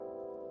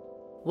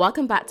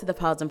Welcome back to the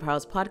Pearls and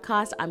Pearls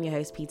podcast. I'm your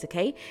host, Peter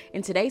Kay.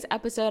 In today's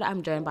episode,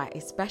 I'm joined by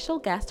a special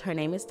guest. Her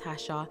name is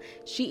Tasha.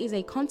 She is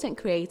a content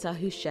creator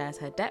who shares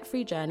her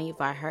debt-free journey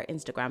via her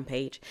Instagram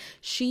page.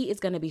 She is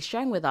going to be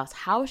sharing with us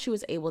how she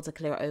was able to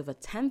clear over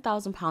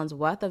 £10,000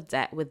 worth of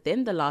debt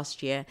within the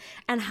last year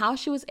and how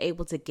she was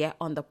able to get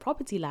on the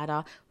property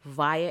ladder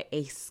via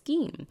a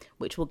scheme,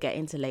 which we'll get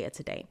into later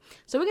today.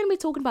 So we're going to be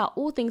talking about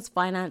all things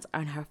finance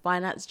and her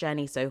finance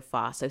journey so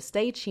far. So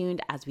stay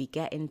tuned as we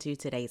get into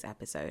today's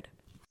episode.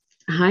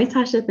 Hi,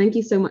 Tasha. Thank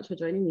you so much for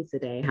joining me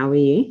today. How are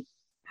you?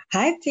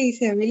 Hi,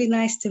 Peter. Really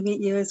nice to meet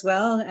you as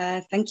well.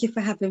 Thank you for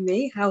having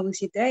me. How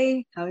was your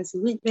day? How has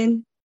your week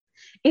been?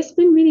 It's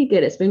been really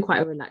good. It's been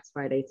quite a relaxed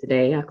Friday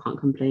today. I can't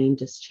complain,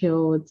 just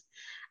chilled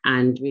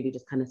and really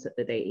just kind of took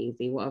the day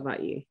easy. What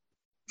about you?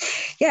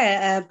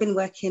 Yeah, I've been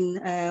working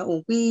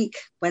all week,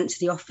 went to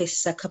the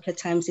office a couple of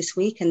times this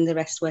week and the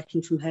rest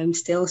working from home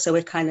still. So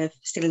we're kind of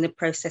still in the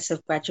process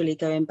of gradually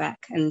going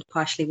back and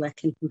partially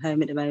working from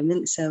home at the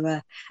moment. So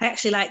I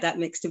actually like that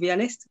mix, to be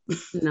honest.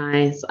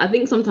 Nice. I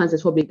think sometimes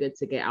it's probably good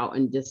to get out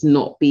and just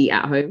not be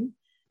at home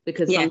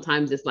because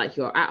sometimes it's like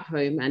you're at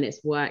home and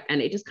it's work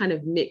and it just kind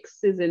of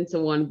mixes into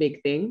one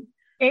big thing.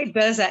 It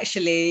does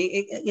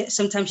actually.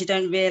 Sometimes you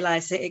don't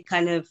realize it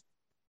kind of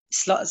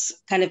slots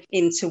kind of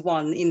into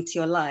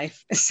your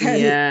life. So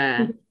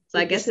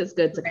I guess it's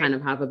good to kind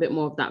of have a bit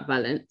more of that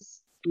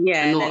balance.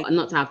 And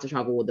not to have to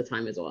travel all the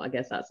time as well. I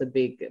guess that's a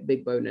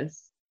big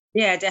bonus.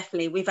 Yeah,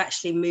 definitely. We've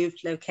actually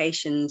moved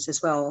locations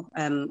as well,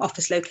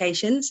 office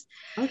locations.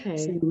 Okay.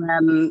 So,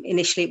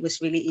 initially it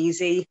was really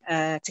easy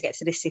to get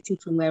to the city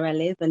from where I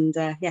live, and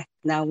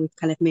now we've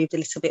kind of moved a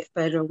little bit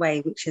further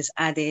away, which has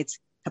added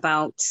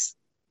about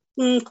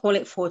call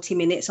it 40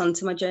 minutes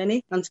onto my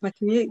journey, onto my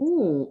commute.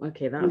 Oh,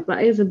 okay,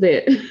 that is a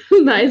bit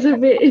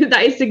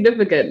that is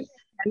significant.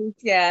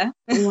 Yeah.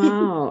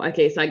 Wow.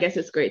 Okay, so I guess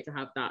it's great to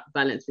have that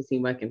balance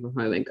between working from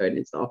home and going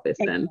into the office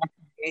then.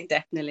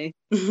 Definitely.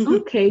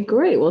 Okay,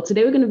 great. Well,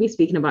 today we're going to be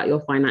speaking about your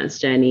finance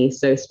journey.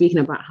 So speaking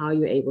about how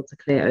you're able to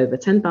clear over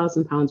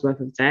 £10,000 worth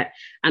of debt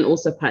and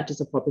also purchase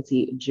a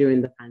property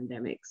during the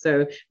pandemic.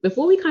 So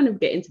before we kind of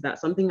get into that,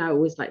 something I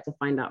always like to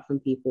find out from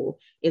people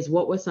is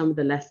what were some of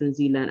the lessons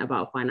you learned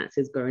about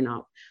finances growing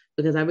up?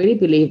 Because I really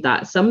believe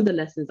that some of the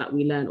lessons that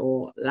we learn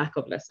or lack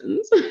of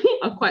lessons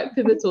are quite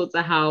pivotal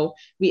to how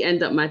we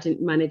end up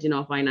managing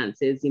our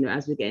finances,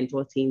 as we get into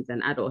our teens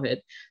and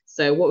adulthood.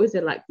 So what was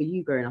it like for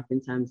you growing up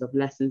in terms of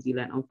lessons you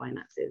learned on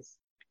finances?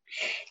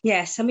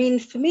 Yes, I mean,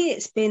 for me,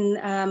 it's been,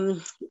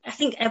 I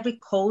think every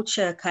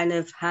culture kind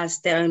of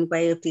has their own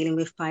way of dealing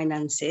with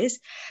finances.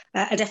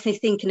 I definitely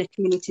think in a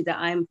community that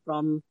I'm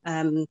from,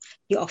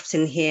 you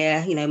often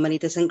hear, money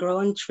doesn't grow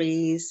on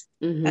trees.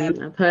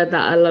 I've heard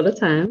that a lot of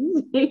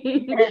times.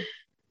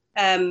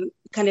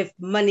 Kind of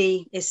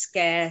money is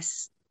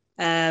scarce.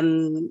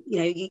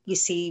 You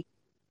see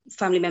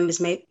family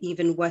members may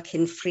even work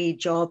in free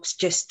jobs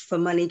just for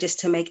money, just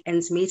to make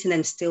ends meet and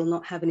then still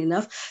not having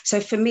enough. So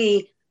for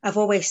me, I've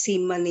always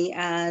seen money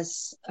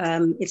as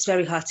it's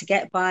very hard to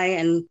get by.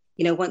 And,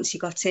 once you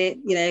got it,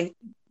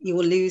 you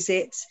will lose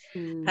it.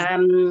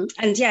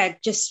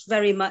 Just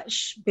very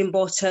much been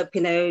brought up,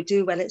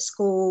 do well at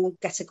school,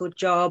 get a good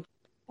job,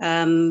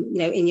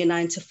 in your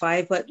 9 to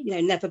 5, but,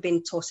 never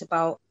been taught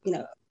about,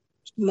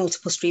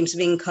 multiple streams of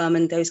income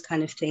and those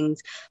kind of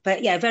things.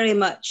 But very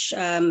much,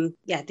 the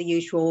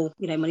usual,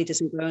 money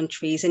doesn't grow on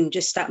trees and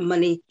just that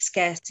money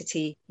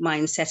scarcity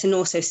mindset. And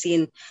also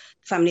seeing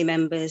family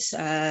members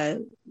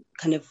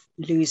kind of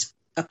lose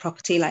a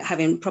property, like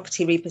having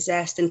property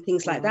repossessed and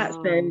things like that.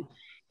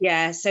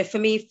 So for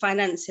me,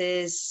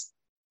 finances,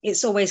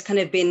 it's always kind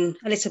of been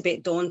a little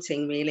bit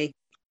daunting, really.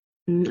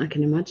 I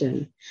can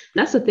imagine.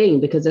 That's the thing,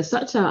 because there's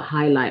such a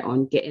highlight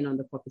on getting on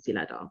the property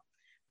ladder.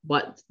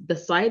 But the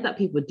side that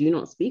people do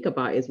not speak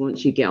about is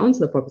once you get onto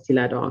the property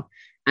ladder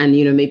and,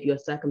 maybe your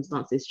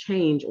circumstances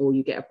change or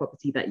you get a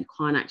property that you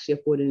can't actually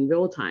afford in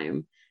real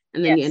time,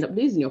 and then you end up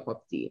losing your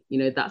property.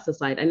 That's the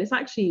side. And it's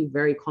actually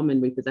very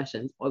common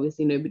repossessions.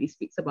 Obviously, nobody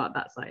speaks about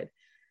that side.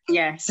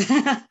 Yes.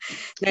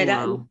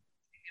 You're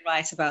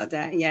right about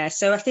that. Yeah.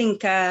 So I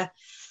think,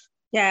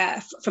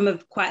 from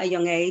quite a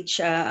young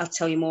age, I'll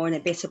tell you more in a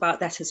bit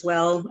about that as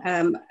well.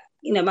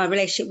 My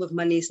relationship with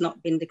money has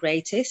not been the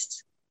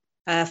greatest.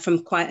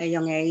 From quite a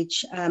young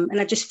age.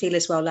 And I just feel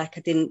as well like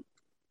I didn't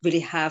really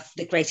have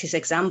the greatest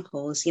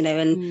examples,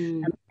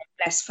 and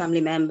blessed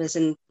family members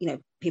and,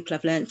 people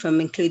I've learned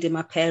from, including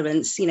my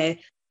parents, they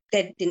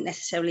didn't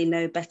necessarily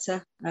know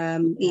better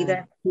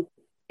either.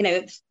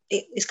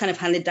 It's kind of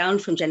handed down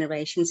from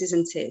generations,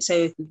 isn't it?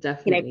 So,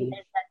 definitely.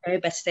 If they know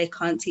better, they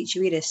can't teach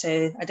you either.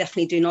 So I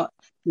definitely do not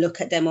look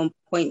at them and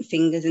point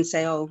fingers and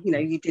say, oh,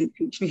 you didn't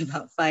teach me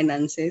about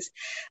finances.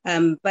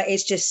 But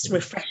it's just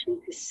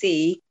refreshing to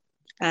see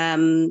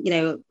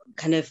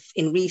kind of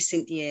in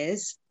recent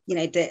years,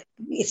 that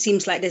it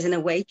seems like there's an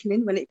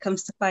awakening when it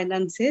comes to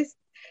finances.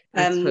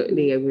 I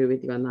totally agree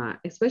with you on that,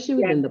 especially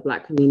within the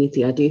Black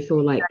community. I do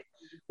feel like,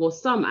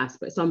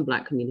 some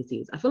Black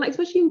communities, I feel like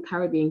especially in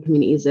Caribbean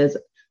communities, there's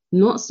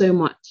not so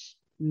much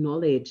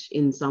knowledge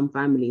in some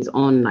families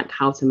on like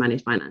how to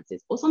manage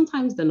finances, or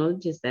sometimes the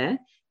knowledge is there,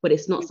 but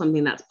it's not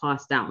something that's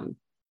passed down.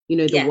 You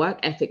know, the work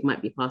ethic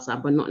might be passed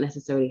down, but not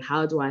necessarily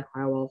how do I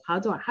acquire wealth?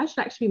 How should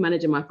I actually be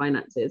managing my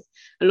finances?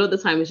 A lot of the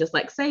time it's just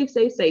like save,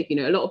 save, save. You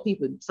know, a lot of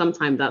people,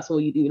 sometimes that's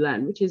all you do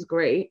learn, which is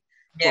great.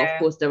 But of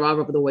course, there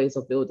are other ways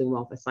of building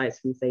wealth aside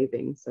from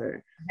saving. So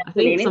I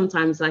think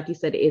sometimes, like you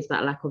said, it is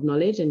that lack of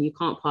knowledge, and you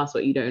can't pass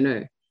what you don't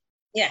know.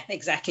 Yeah,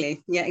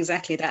 exactly. Yeah,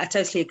 exactly. That I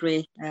totally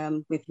agree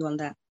with you on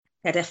that.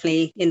 Yeah,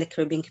 definitely in the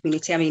Caribbean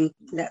community. I mean,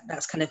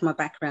 that's kind of my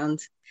background.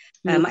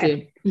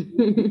 Me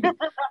too.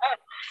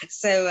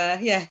 So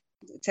yeah,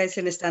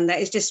 totally understand that.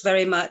 It's just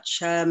very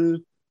much,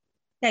 you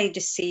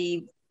just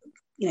see,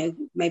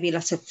 maybe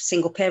lots of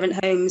single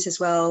parent homes as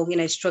well,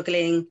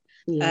 struggling.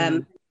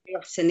 Often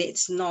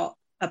it's not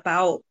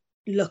about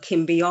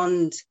looking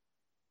beyond,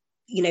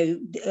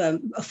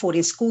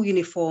 affording school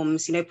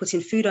uniforms,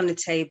 putting food on the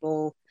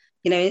table,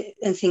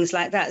 and things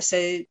like that.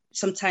 So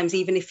sometimes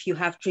even if you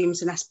have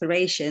dreams and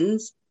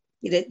aspirations,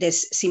 there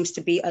seems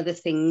to be other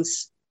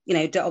things,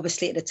 that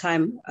obviously at the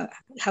time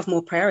have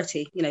more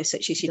priority,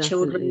 such as your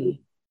children.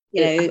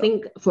 I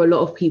think for a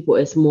lot of people,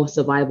 it's more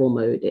survival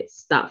mode.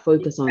 It's that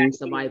focus on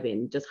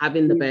surviving, just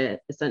having the bare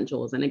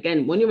essentials. And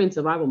again, when you're in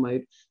survival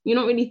mode, you're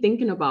not really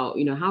thinking about,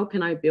 how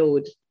can I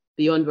build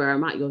beyond where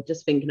I'm at? You're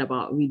just thinking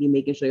about really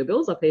making sure your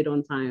bills are paid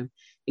on time,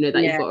 that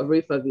you've got a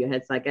roof over your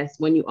head. So I guess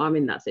when you are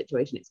in that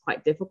situation, it's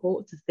quite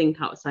difficult to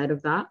think outside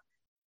of that.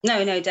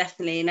 No,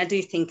 definitely. And I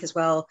do think as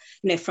well,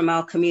 from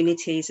our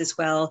communities as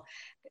well,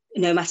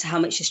 no matter how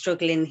much you're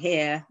struggling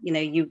here,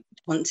 you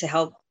want to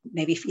help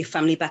maybe your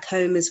family back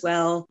home as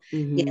well.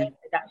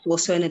 That's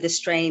also another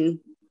strain,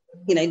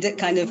 that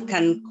kind of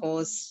can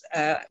cause,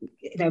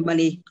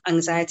 money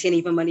anxiety and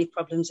even money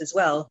problems as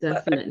well.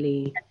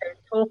 Definitely.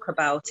 But talk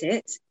about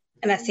it.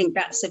 And I think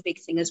that's a big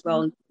thing as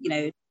well.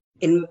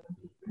 In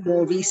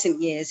more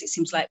recent years, it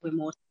seems like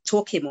we're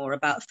talking more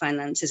about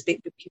finances. But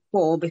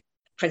before,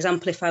 for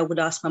example, if I would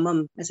ask my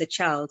mum as a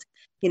child,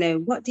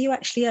 what do you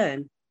actually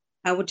earn?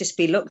 I would just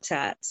be looked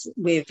at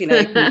with,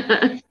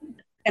 kind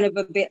of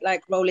a bit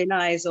like rolling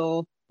eyes,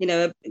 or,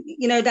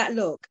 that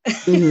look.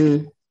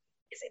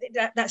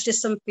 That's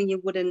just something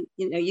you wouldn't,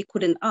 you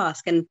couldn't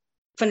ask. And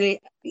funny,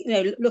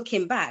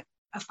 looking back,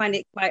 I find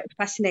it quite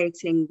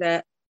fascinating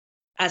that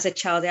as a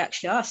child, I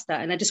actually asked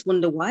that. And I just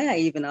wonder why I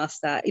even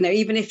asked that.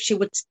 Even if she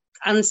would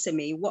answer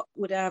me, what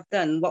would I have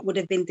done? What would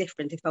have been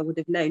different if I would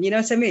have known? You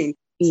know what I mean?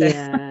 So.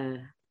 Yeah.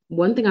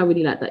 One thing I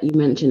really like that you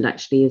mentioned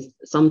actually is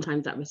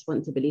sometimes that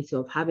responsibility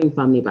of having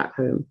family back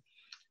home.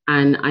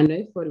 And I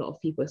know for a lot of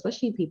people,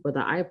 especially people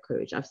that I've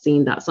coached, I've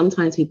seen that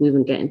sometimes people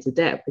even get into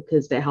debt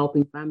because they're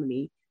helping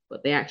family,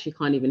 but they actually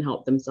can't even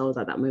help themselves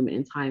at that moment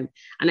in time.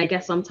 And I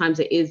guess sometimes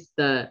it is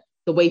the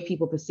way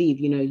people perceive,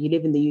 you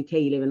live in the UK,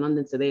 you live in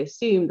London, so they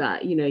assume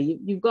that,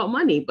 you've got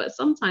money, but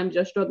sometimes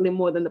you're struggling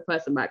more than the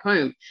person back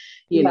home,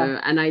 you know.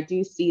 And I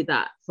do see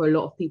that for a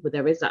lot of people,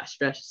 there is that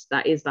stress,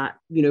 that is that,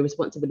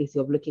 responsibility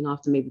of looking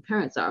after maybe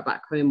parents that are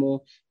back home,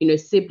 or,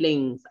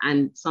 siblings.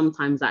 And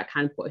sometimes that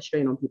can put a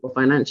strain on people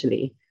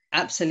financially.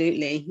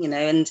 Absolutely,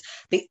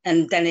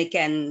 and then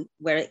again,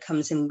 where it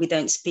comes in, we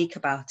don't speak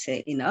about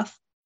it enough.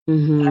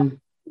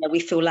 We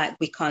feel like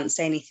we can't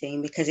say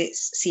anything because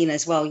it's seen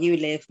as, well, you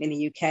live in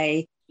the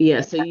UK.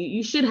 Yeah, so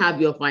you should have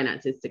your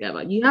finances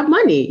together. You have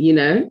money,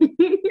 Yeah.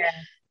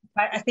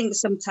 I think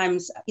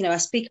sometimes, I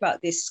speak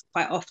about this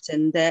quite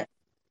often, that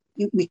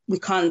we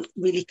can't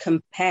really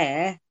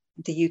compare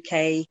the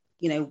UK,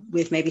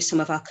 with maybe some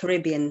of our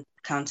Caribbean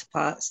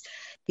counterparts.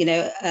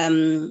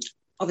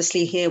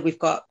 Obviously here we've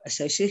got a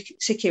social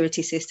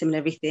security system and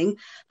everything,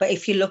 but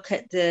if you look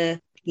at the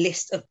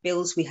list of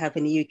bills we have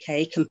in the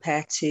UK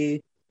compared to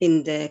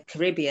in the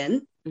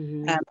Caribbean,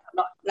 I'm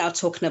not now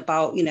talking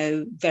about,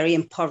 very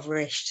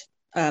impoverished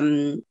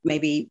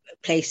maybe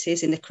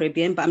places in the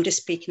Caribbean, but I'm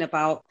just speaking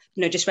about,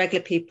 just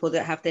regular people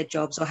that have their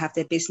jobs or have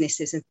their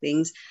businesses and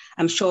things.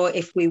 I'm sure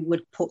if we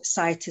would put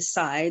side to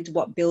side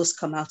what bills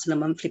come out on a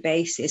monthly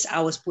basis,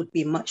 ours would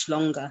be much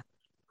longer.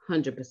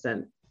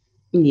 100%.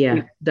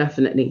 Yeah,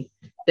 definitely.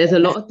 There's a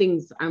lot of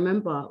things. I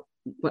remember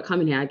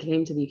coming here, I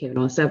came to the UK when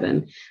I was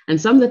 7,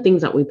 and some of the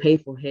things that we pay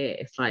for here,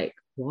 it's like,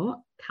 what?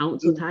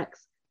 Council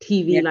tax,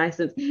 TV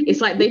license. It's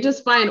like they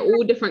just find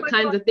all different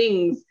kinds of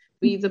things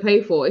for you to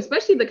pay for,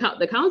 especially the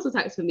council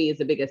tax. For me is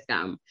the biggest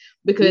scam,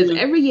 because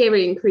every year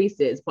it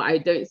increases, but I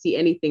don't see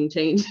anything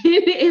changing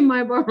in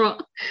my borough.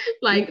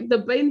 Like the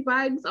bin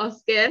bags are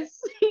scarce,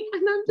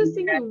 and I'm just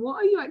thinking, what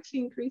are you actually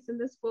increasing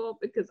this for?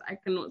 Because I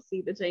cannot see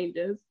the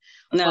changes.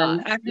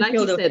 No, but like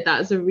you said,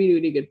 that's a really,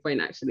 really good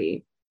point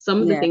actually.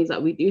 Some of the things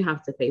that we do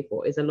have to pay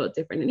for is a lot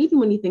different. And even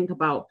when you think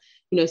about,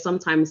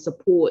 sometimes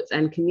support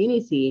and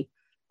community,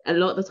 a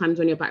lot of the times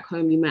when you're back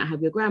home, you might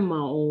have your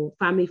grandma or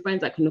family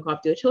friends that can look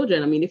after your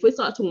children. I mean, if we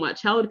start talking about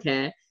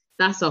childcare,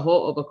 that's a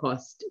whole other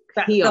cost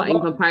here in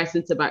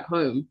comparison to back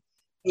home.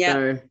 Yeah.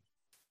 So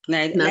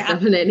that's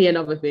definitely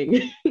another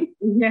thing.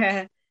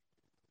 Yeah.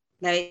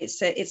 No,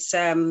 it's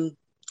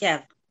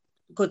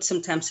good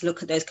sometimes to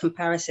look at those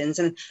comparisons.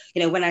 And,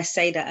 when I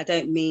say that, I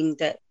don't mean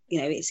that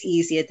it's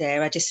easier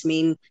there. I just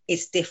mean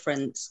it's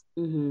different.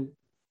 Mm-hmm.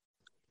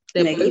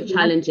 They're both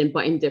challenging,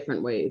 but in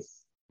different ways.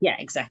 Yeah,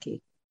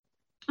 exactly.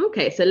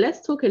 Okay, so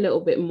let's talk a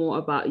little bit more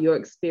about your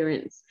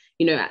experience,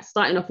 at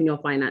starting off in your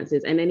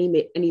finances and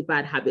any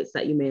bad habits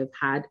that you may have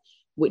had,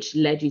 which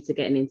led you to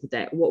getting into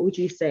debt. What would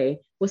you say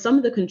were some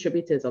of the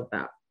contributors of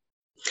that?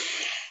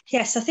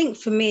 Yes, I think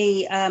for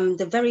me,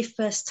 the very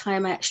first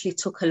time I actually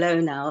took a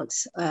loan out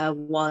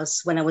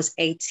was when I was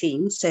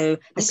 18. So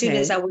as soon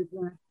as I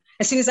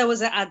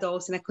was an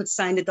adult and I could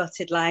sign the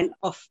dotted line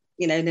off,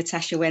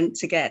 Natasha went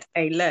to get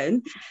a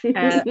loan.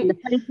 And the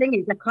funny thing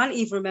is, I can't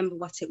even remember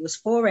what it was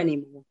for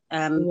anymore.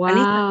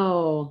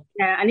 Wow.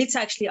 I need to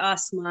actually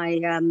ask my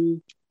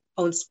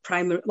old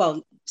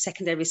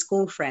secondary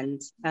school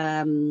friend,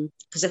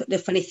 because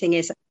the funny thing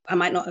is, I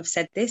might not have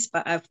said this,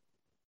 but I've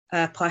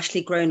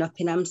partially grown up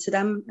in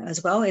Amsterdam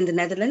as well, in the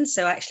Netherlands.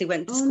 So I actually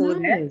went to school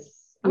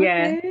nice.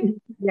 there. Okay.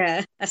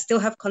 Yeah. I still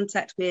have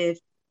contact with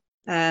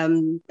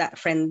that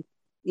friend,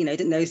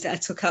 that knows that I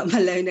took out my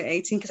loan at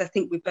 18, because I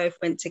think we both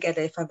went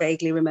together, if I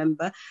vaguely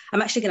remember.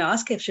 I'm actually going to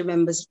ask her if she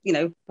remembers,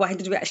 why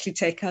did we actually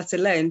take out a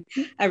loan?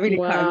 I really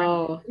can't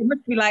remember. It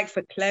must be like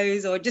for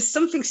clothes or just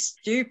something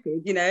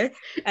stupid, And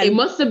it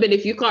must have been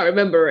if you can't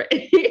remember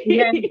it.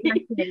 Yeah,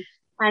 exactly.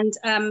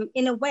 And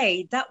in a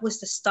way, that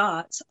was the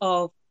start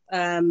of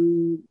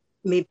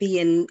me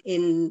being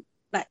in,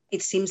 like,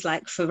 it seems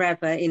like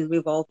forever in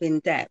revolving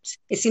debt.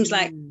 It seems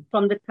like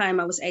from the time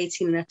I was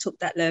 18 and I took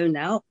that loan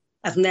out,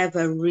 I've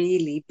never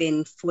really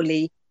been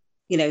fully,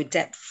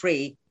 debt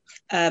free.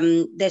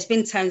 There's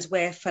been times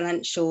where my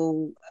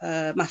financial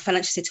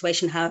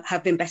situation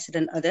have been better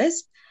than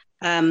others.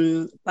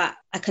 But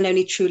I can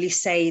only truly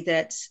say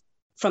that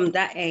from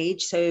that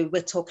age, so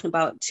we're talking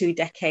about 2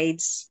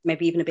 decades,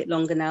 maybe even a bit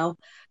longer now,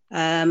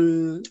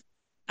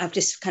 I've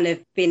just kind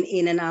of been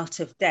in and out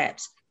of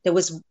debt. There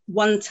was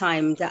one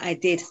time that I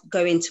did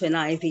go into an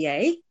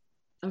IVA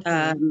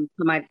for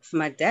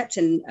my debt,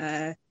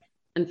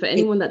 and for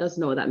anyone that doesn't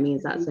know what that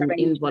means, that's an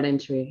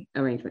involuntary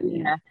arrangement.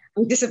 Yeah,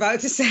 I'm just about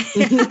to say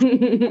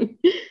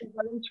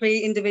involuntary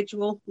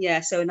individual.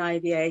 Yeah, so an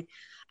IVA.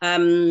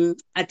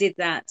 I did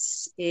that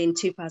in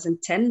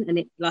 2010, and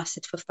it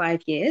lasted for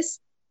 5 years.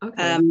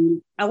 Okay.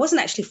 I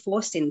wasn't actually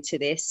forced into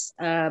this.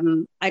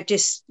 I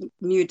just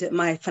knew that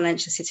my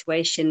financial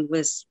situation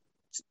was,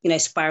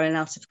 spiraling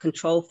out of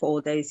control for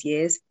all those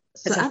years.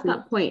 So at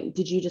that point,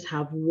 did you just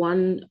have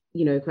one,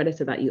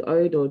 creditor that you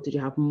owed, or did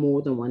you have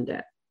more than one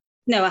debt?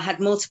 No, I had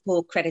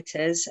multiple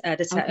creditors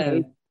that I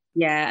owed.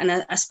 Yeah,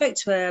 and I spoke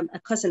to a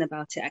cousin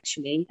about it,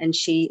 actually, and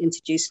she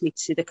introduced me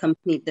to the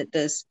company that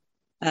does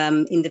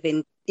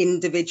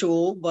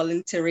individual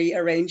voluntary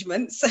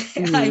arrangements,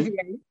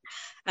 IVA.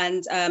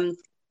 And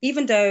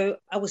even though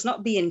I was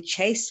not being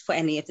chased for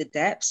any of the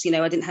debts,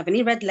 I didn't have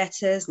any red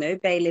letters, no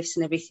bailiffs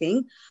and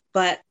everything,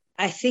 but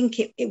I think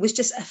it was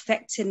just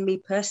affecting me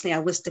personally. I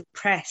was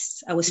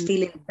depressed. I was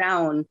feeling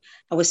down.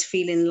 I was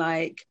feeling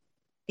like,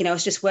 I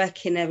was just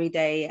working every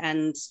day,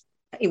 and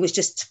it was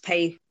just to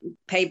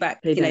pay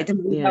back, the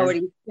money I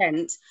already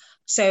spent.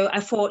 So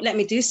I thought, let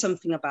me do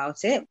something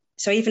about it.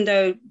 So even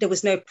though there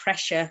was no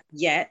pressure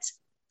yet,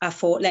 I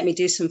thought, let me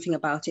do something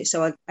about it.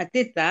 So I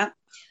did that.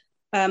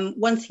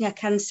 One thing I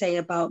can say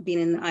about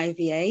being in an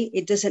IVA,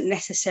 it doesn't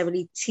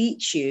necessarily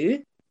teach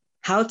you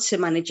how to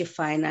manage your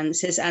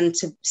finances and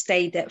to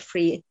stay debt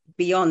free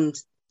beyond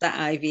that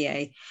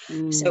IVA.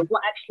 So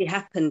what actually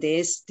happened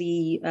is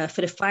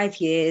for the 5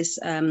 years,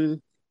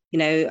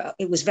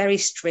 it was very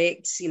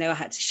strict. I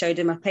had to show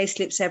them my pay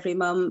slips every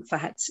month. I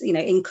had,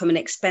 income and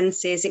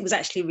expenses. It was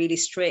actually really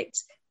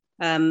strict.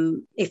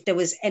 If there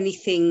was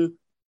anything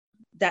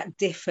that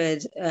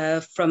differed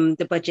from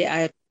the budget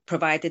I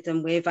provided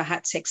them with, I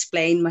had to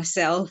explain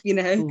myself,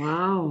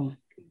 Wow.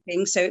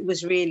 So it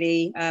was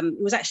really,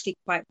 it was actually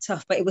quite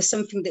tough, but it was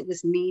something that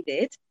was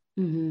needed.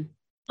 Mm-hmm.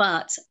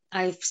 But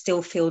I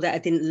still feel that I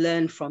didn't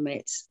learn from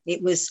it.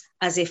 It was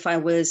as if I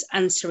was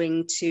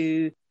answering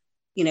to,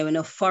 an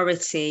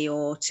authority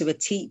or to a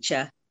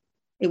teacher.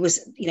 It was,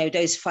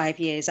 those 5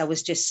 years, I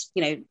was just,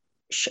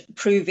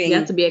 proving. You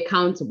have to be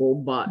accountable,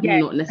 but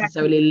not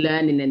necessarily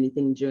learning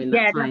anything during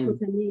that time.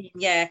 That's what I mean.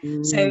 Yeah.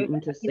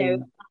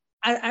 So,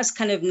 as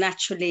kind of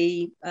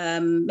naturally,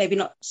 maybe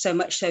not so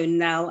much so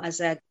now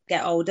as I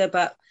get older,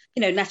 but,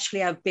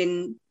 naturally I've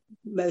been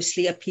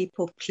mostly a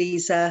people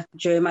pleaser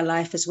during my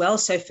life as well.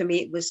 So for me,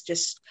 it was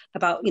just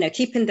about,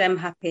 keeping them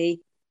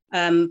happy,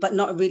 but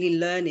not really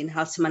learning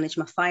how to manage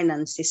my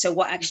finances. So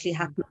what actually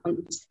happened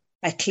once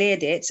I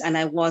cleared it and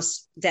I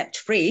was debt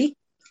free,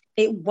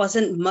 it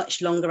wasn't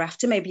much longer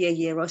after, maybe a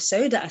year or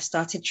so, that I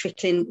started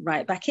trickling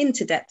right back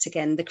into debt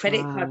again. The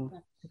credit card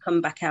started to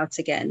come back out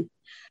again.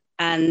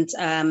 And,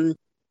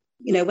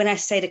 when I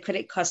say the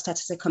credit card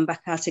started to come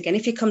back out again,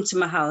 if you come to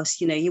my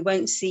house, you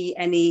won't see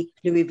any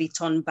Louis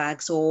Vuitton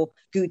bags or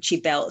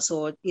Gucci belts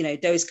or,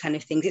 those kind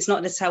of things. It's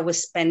not that I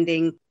was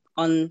spending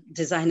on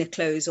designer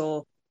clothes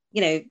or,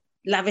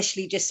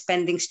 lavishly just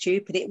spending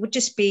stupid. It would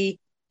just be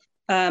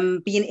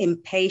being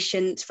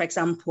impatient, for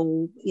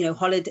example,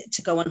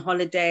 to go on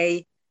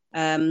holiday,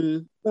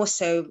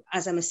 Also,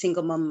 as I'm a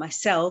single mom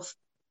myself,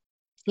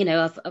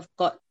 I've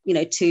got,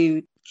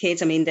 2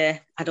 kids. I mean,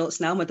 they're adults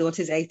now. My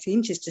daughter's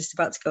 18. She's just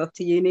about to go off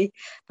to uni.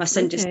 My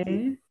son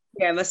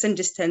my son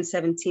just turned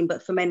 17,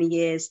 but for many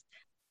years,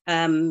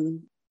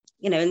 and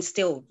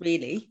still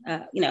really,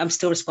 I'm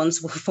still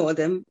responsible for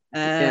them.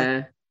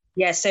 So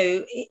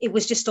it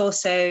was just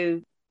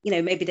also,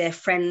 maybe their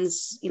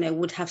friends,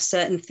 would have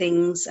certain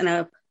things, and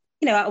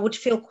I would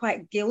feel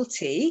quite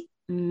guilty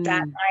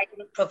that I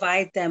didn't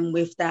provide them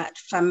with that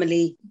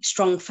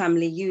strong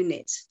family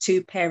unit,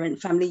 2-parent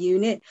family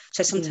unit.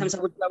 So sometimes I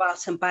would go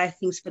out and buy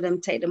things for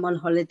them, take them on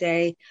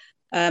holiday,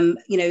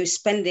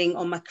 spending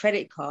on my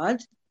credit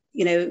card,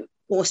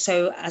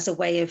 also as a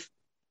way of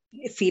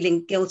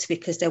feeling guilty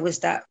because there was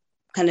that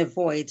kind of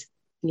void,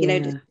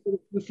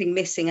 something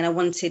missing. And I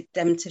wanted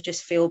them to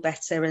just feel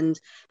better and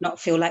not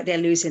feel like they're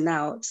losing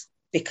out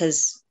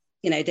because,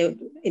 they're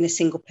in a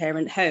single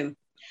parent home.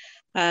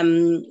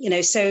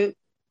 So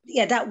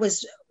that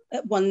was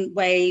one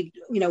way,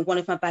 one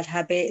of my bad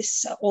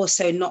habits.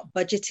 Also not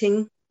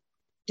budgeting,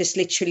 just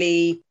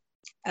literally,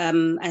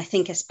 I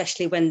think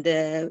especially when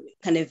the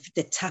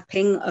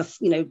tapping of,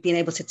 being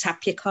able to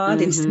tap your card.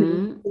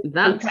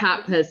 That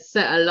tap has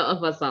set a lot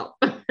of us up.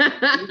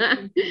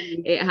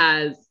 It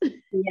has.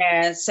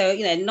 Yeah. So,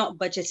 not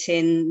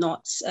budgeting,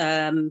 not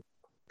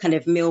kind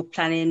of meal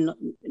planning,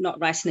 not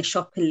writing a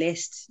shopping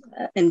list,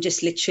 and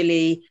just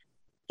literally,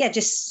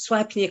 just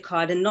swiping your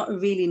card and not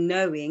really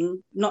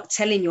knowing, not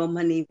telling your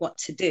money what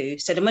to do.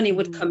 So the money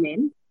would come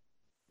in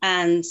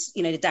and,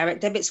 the direct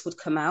debits would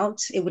come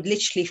out. It would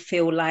literally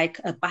feel like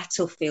a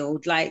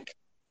battlefield. Like,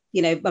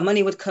 my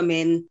money would come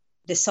in,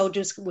 the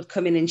soldiers would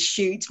come in and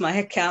shoot my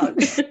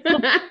account.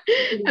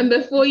 And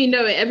before you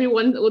know it,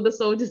 all the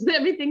soldiers,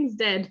 everything's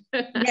dead.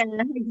 Yeah,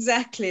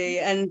 exactly.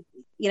 And,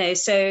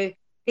 so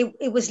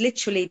it was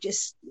literally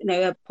just,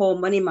 a poor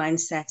money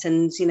mindset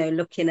and,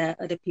 looking at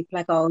other people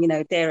like, oh,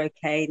 they're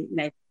okay.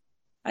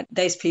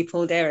 Those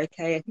people, they're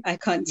okay. I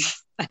can't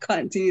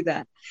do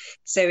that.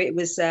 So it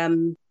was,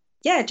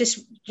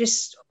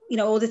 just,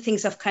 all the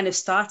things I've kind of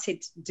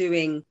started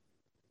doing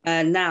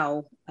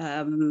now,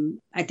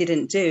 I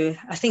didn't do.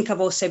 I think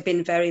I've also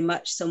been very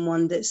much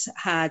someone that's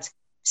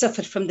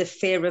suffered from the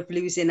fear of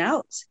losing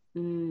out.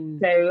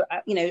 So,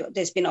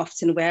 there's been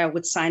often where I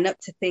would sign up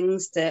to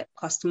things that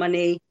cost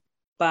money,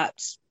 but,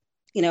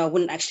 I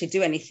wouldn't actually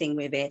do anything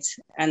with it.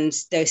 And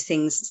those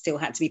things still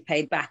had to be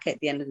paid back at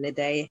the end of the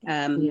day.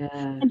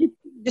 And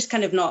just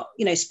kind of not,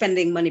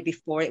 spending money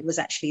before it was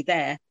actually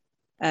there.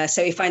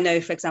 So if I know,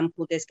 for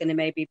example, there's going to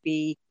maybe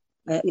be,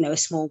 a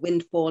small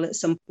windfall at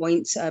some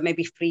point,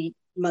 maybe 3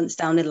 months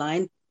down the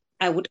line,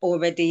 I would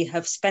already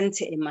have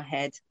spent it in my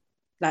head.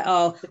 Like,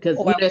 because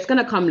it's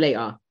going to come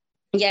later.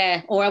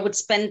 Yeah. Or I would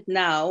spend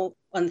now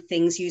on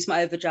things, use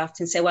my overdraft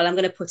and say, well, I'm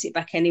going to put it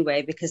back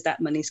anyway because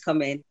that money's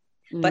coming.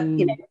 But,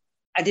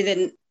 I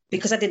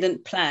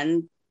didn't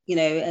plan,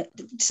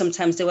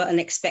 sometimes there were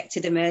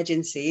unexpected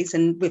emergencies,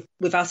 and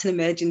without an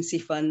emergency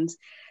fund,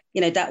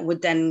 that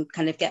would then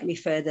kind of get me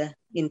further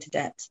into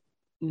debt.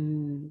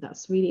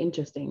 That's really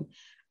interesting.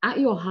 At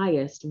your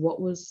highest, what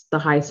was the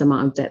highest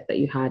amount of debt that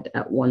you had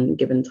at one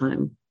given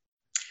time?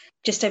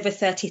 Just over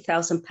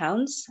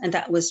 £30,000. And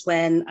that was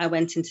when I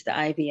went into the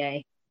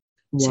IVA.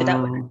 Wow. So that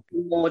was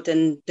more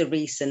than the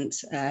recent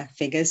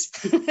figures.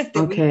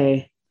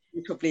 Okay.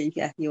 Probably,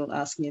 you'll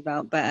ask me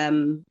about. But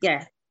when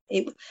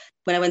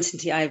I went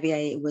into the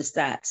IVA, it was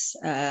that.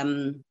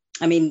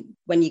 I mean,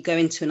 when you go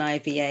into an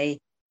IVA,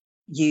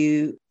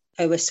 you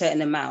owe a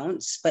certain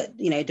amount, but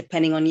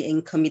depending on your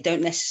income, you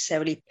don't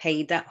necessarily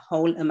pay that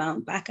whole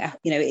amount back.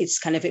 It's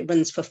kind of, it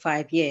runs for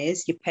 5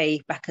 years. You pay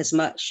back as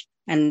much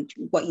and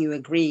what you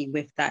agree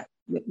with that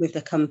with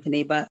the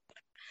company. But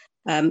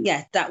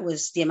that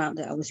was the amount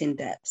that I was in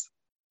debt.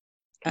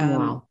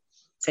 Wow.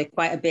 So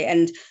quite a bit.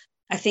 And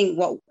I think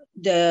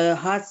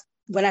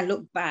when I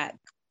look back,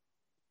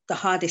 the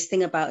hardest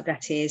thing about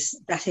that is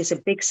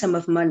a big sum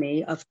of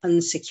money of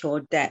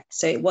unsecured debt.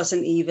 So it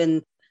wasn't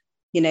even,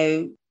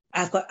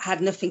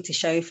 had nothing to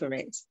show for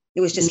it.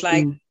 It was just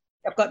like,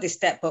 I've got this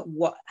debt, but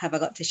what have I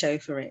got to show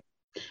for it?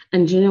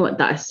 And do you know what?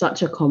 That is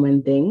such a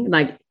common thing.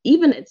 Like,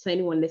 even to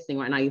anyone listening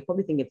right now, you're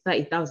probably thinking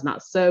 30,000,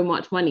 that's so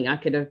much money. I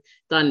could have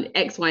done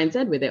X, Y, and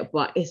Z with it,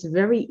 but it's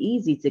very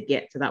easy to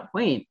get to that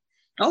point.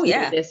 Oh,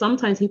 yeah. There's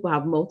sometimes people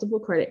have multiple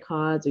credit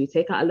cards, or you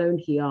take out a loan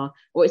here,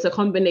 or it's a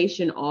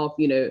combination of,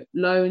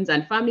 loans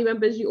and family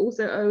members you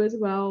also owe as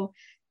well,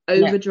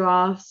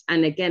 overdrafts.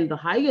 And again, the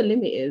higher your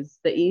limit is,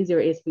 the easier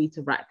it is for you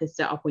to rack this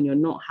set up when you're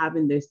not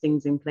having those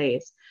things in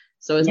place.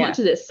 So as much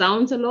as it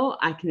sounds a lot,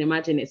 I can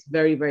imagine it's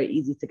very, very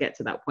easy to get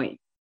to that point.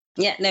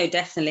 Yeah, no,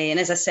 definitely. And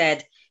as I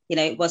said,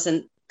 it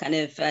wasn't kind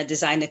of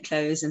designer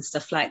clothes and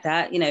stuff like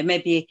that.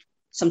 Maybe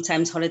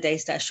sometimes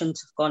holidays that I shouldn't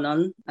have gone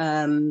on.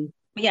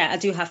 But I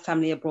do have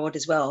family abroad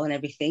as well and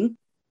everything.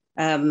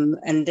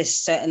 And there's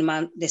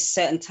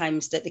certain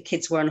times that the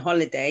kids were on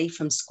holiday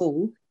from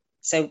school.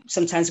 So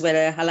sometimes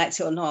whether I liked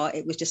it or not,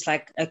 it was just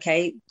like,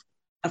 okay,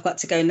 I've got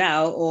to go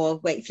now or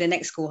wait for the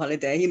next school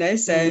holiday,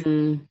 So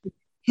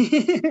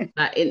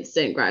That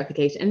instant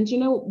gratification. And you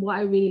know what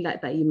I really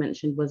like that you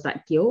mentioned was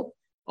that guilt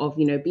of,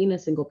 being a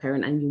single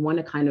parent, and you want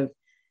to kind of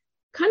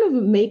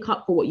make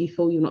up for what you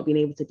feel you've not been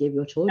able to give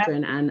your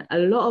children. And a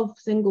lot of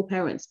single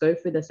parents go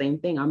through the same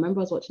thing. I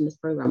remember I was watching this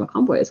program, I can't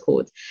remember what it's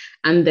called,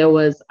 and there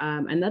was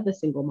another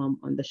single mom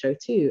on the show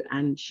too,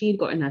 and she'd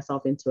gotten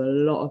herself into a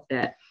lot of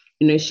debt.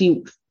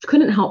 She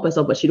couldn't help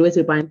herself, but she'd always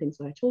be buying things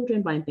for her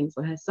children, buying things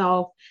for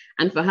herself.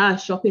 And for her,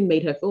 shopping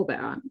made her feel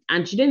better.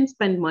 And she didn't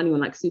spend money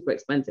on like super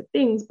expensive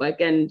things, but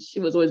again,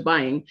 she was always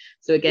buying.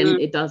 So again,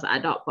 it does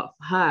add up. But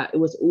for her, it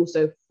was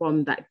also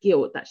from that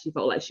guilt that she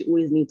felt like she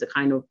always needs to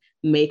kind of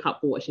make up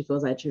for what she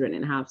feels like children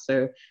didn't have.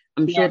 So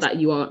I'm sure that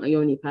you aren't the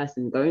only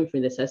person going through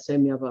this. There's so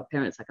many other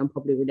parents that can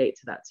probably relate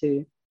to that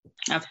too.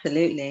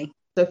 Absolutely.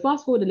 So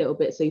fast forward a little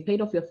bit. So you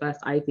paid off your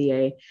first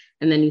IVA,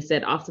 and then you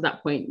said after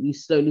that point, you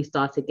slowly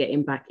started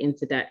getting back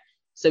into debt.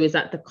 So is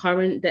that the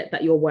current debt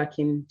that you're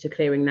working to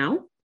clearing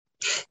now?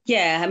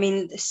 Yeah, I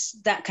mean,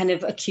 that kind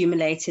of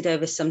accumulated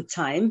over some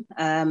time.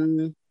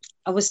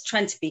 I was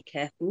trying to be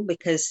careful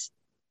because,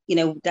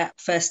 that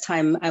first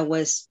time I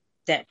was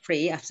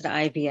debt-free after the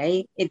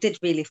IVA, it did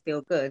really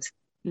feel good.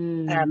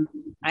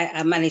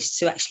 I managed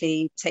to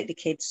actually take the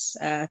kids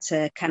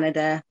to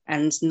Canada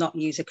and not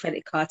use a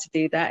credit card to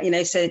do that,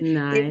 so nice.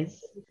 It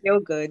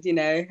feel good,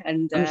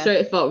 and I'm sure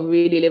it felt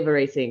really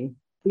liberating.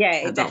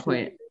 Yeah, at that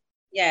point.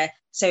 Yeah.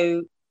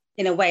 So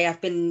in a way,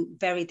 I've been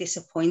very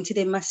disappointed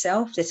in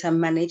myself that I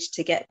managed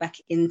to get back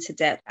into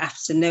debt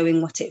after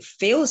knowing what it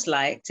feels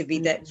like to be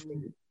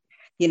debt-free.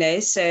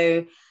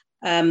 So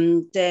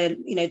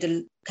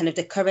the kind of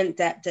the current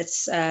debt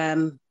that's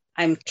I'm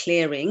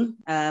clearing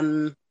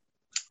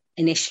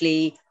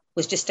initially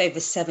was just over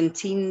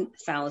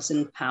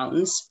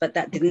 £17,000, but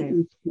that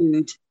didn't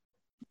include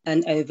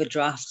an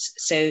overdraft.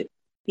 So,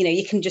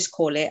 you can just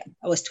call it,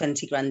 I was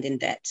 20 grand in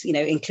debt,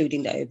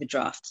 including the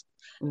overdraft.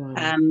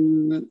 Wow.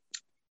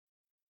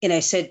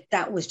 So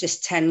that was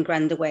just 10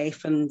 grand away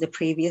from the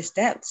previous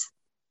debt.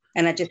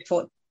 And I just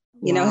thought,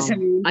 wow. What I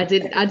mean? I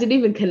didn't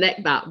even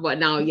connect that, but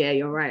now, yeah,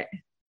 you're right.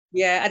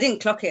 Yeah, I didn't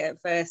clock it at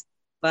first,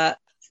 but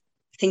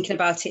thinking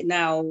about it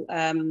now,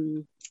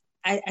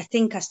 I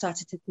think I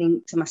started to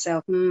think to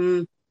myself,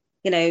 do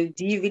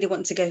you really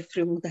want to go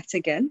through all that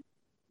again?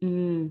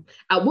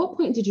 At what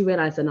point did you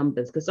realize the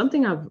numbers? Because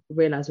something I've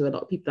realized with a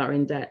lot of people that are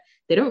in debt,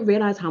 they don't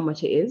realize how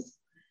much it is.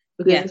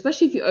 Because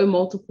especially if you owe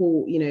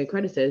multiple,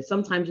 creditors,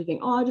 sometimes you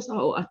think, oh, I just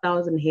owe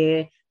 1,000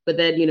 here. But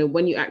then,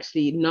 when you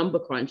actually number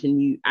crunch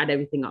and you add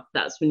everything up,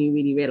 that's when you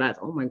really realize,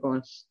 oh my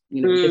gosh,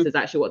 this is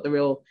actually what the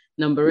real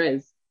number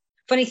is.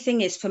 Funny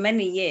thing is, for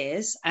many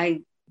years,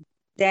 I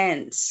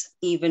didn't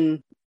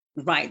even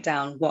write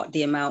down what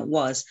the amount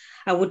was.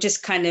 I would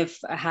just kind of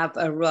have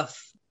a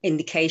rough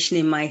indication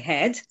in my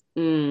head.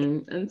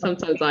 And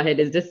sometimes our head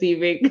is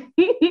deceiving.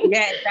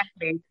 Yeah,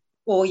 exactly.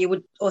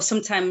 Or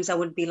sometimes I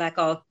would be like,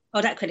 oh,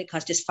 that credit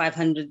card's just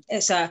 500.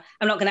 So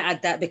I'm not going to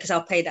add that because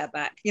I'll pay that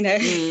back,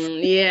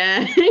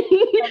 Yeah.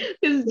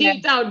 Because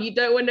deep down, you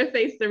don't want to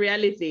face the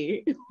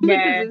reality.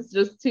 Because it's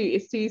just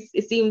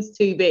it seems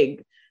too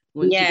big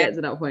once you get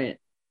to that point.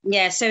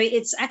 Yeah. So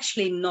it's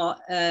actually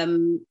not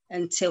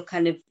until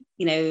kind of,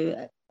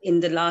 in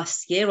the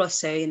last year or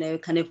so,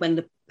 kind of when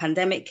the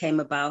pandemic came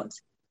about,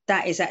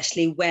 that is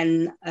actually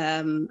when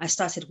I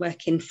started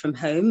working from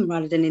home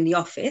rather than in the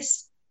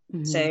office.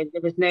 So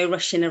there was no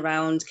rushing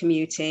around,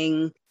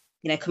 commuting,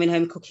 coming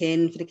home,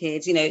 cooking for the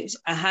kids.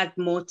 I had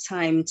more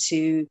time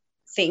to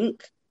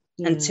think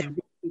and to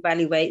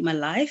evaluate my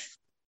life.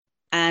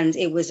 And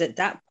it was at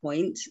that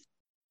point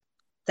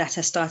that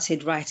I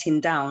started writing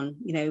down,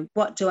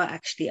 what do I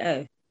actually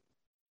owe?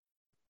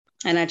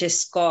 And I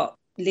just got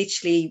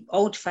literally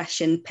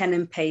old-fashioned pen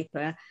and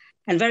paper.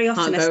 And very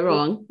often, can't go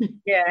wrong.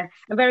 Yeah,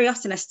 and very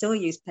often I still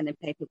use pen and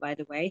paper. By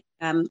the way,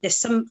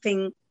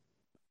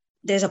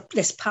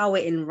 there's power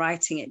in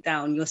writing it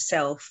down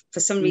yourself.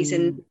 For some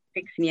reason, it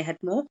sticks in your head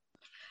more.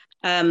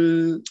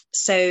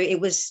 So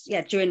it was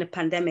during the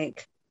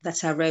pandemic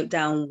that I wrote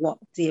down what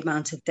the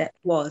amount of debt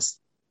was,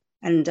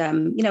 and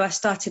I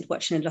started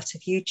watching a lot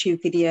of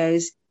YouTube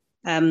videos.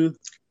 I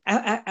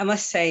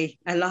must say,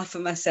 I laugh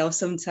at myself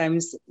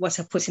sometimes what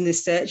I put in the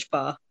search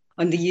bar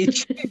on the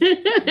YouTube.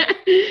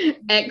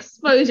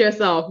 Expose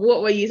yourself.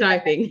 What were you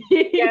typing?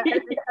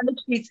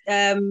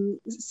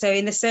 So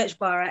in the search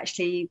bar, I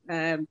actually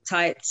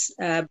typed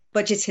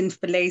budgeting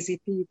for lazy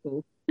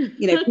people.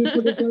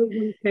 People that don't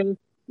want to,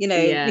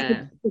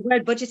 because the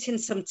word budgeting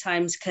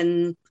sometimes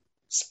can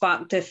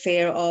spark the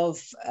fear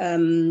of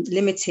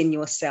limiting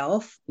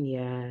yourself.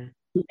 Yeah.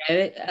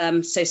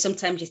 So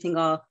sometimes you think,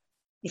 oh,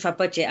 if I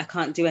budget, I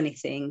can't do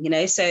anything,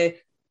 So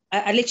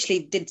I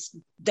literally did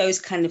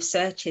those kind of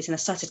searches and I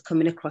started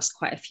coming across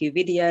quite a few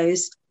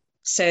videos.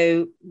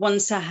 So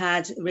once I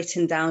had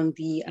written down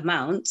the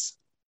amounts,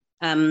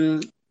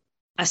 I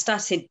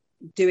started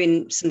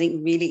doing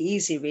something really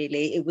easy,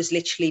 really. It was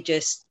literally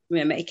just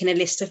making a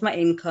list of my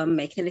income,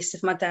 making a list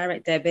of my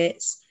direct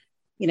debits,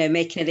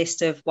 making a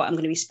list of what I'm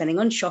going to be spending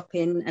on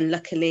shopping. And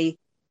luckily,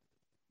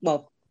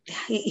 well,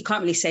 you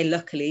can't really say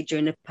luckily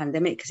during the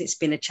pandemic, because it's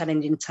been a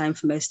challenging time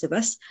for most of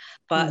us,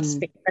 but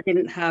because I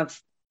didn't have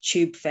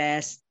tube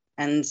fares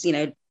and,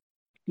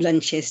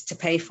 lunches to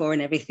pay for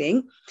and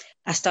everything,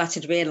 I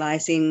started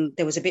realizing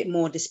there was a bit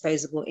more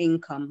disposable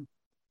income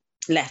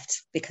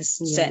left, because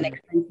certain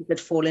expenses had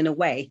fallen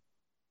away.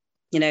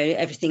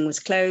 Everything was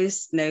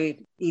closed, no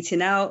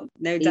eating out,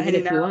 no dining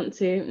even if out. You want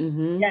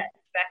to. Yeah,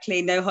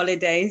 exactly. No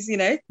holidays,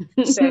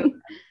 So,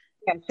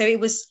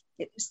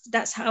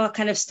 that's how I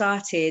kind of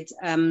started.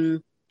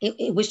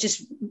 It was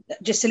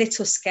just a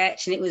little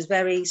sketch, and it was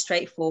very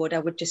straightforward. I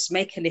would just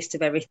make a list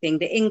of everything,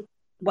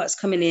 what's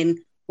coming in,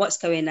 what's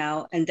going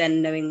out, and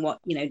then knowing what,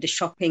 the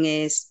shopping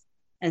is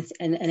and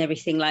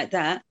everything like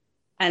that.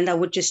 And I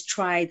would just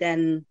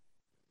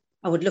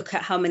I would look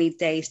at how many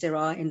days there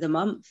are in the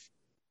month,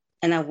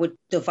 and I would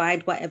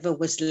divide whatever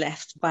was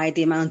left by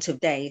the amount of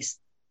days.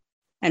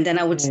 And then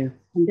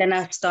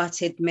I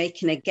started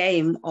making a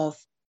game of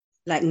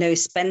like no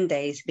spend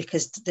days,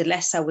 because the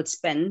less I would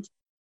spend,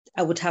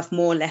 I would have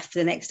more left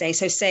the next day.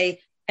 So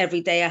say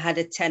every day I had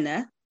a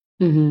tenner,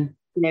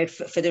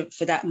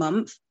 for that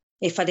month.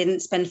 If I didn't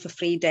spend for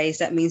 3 days,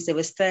 that means there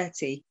was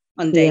 30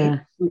 on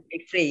day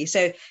free.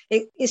 So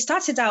it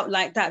started out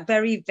like that,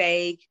 very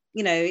vague.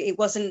 It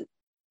wasn't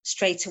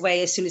straight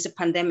away as soon as the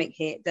pandemic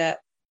hit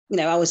that,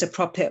 I was a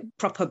proper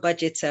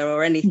budgeter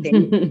or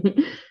anything.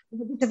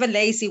 It's a bit of a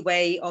lazy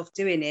way of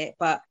doing it,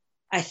 but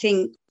I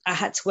think I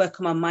had to work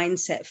on my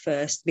mindset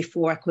first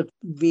before I could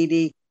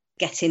really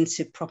get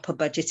into proper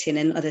budgeting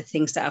and other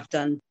things that I've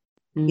done.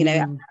 I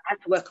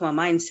had to work on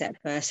my mindset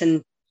first,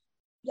 and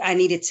I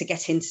needed to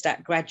get into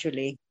that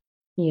gradually.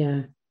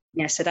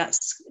 So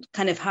that's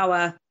kind of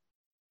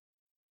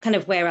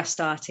where I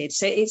started.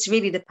 So it's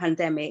really the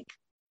pandemic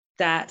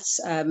that's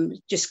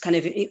just kind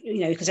of,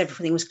 because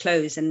everything was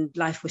closed and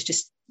life was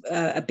just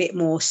a bit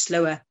more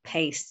slower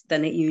paced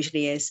than it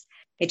usually is.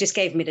 It just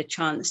gave me the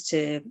chance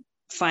to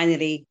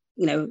finally,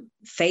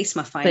 face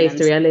my finances. Face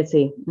the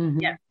reality.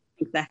 Yeah,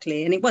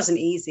 exactly. And it wasn't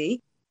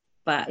easy,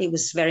 but it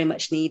was very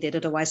much needed.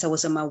 Otherwise, I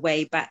was on my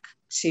way back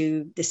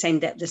to the same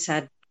debt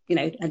that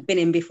I'd been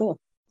in before.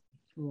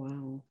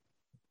 Wow.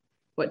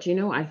 But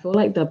I feel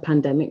like the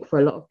pandemic for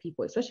a lot of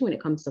people, especially when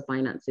it comes to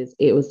finances,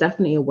 it was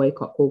definitely a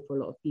wake-up call for a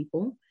lot of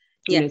people.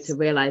 To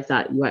realize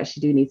that you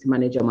actually do need to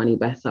manage your money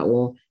better,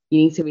 or you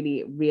need to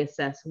really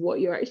reassess what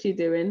you're actually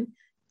doing.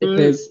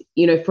 Because,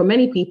 for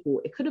many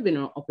people, it could have been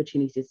an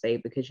opportunity to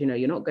save, because,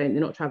 you're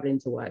not traveling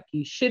to work.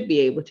 You should be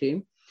able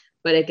to.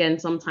 But again,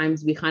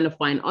 sometimes we kind of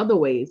find other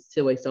ways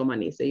to waste our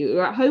money. So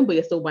you're at home, but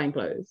you're still buying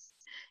clothes.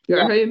 You're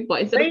at home,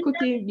 but instead of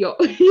cooking, you're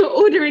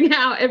ordering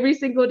out every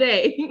single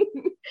day.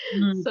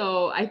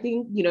 So I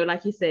think,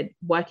 like you said,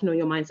 working on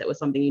your mindset was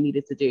something you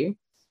needed to do.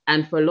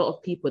 And for a lot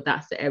of people,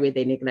 that's the area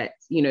they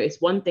neglect.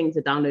 It's one thing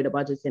to download a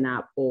budgeting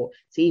app or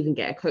to even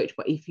get a coach.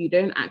 But if you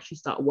don't actually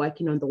start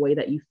working on the way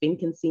that you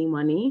think and see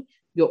money,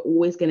 you're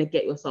always going to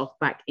get yourself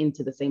back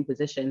into the same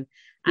position.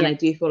 And I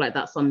do feel like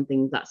that's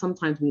something that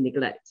sometimes we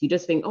neglect. You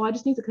just think, oh, I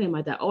just need to clear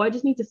my debt. Oh, I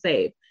just need to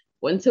save.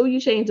 But until you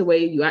change the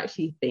way you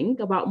actually think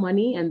about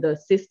money and the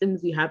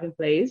systems you have in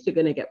place, you're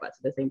going to get back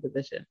to the same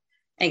position.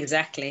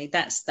 Exactly.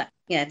 That's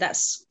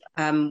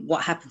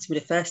what happened to me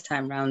the first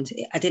time round.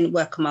 I didn't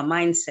work on my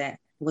mindset.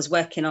 I was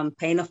working on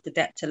paying off the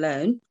debt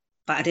alone,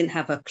 but I didn't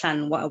have a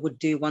plan what I would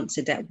do once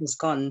the debt was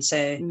gone. So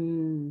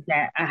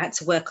I had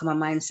to work on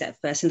my mindset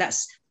first. And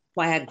that's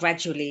why I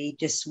gradually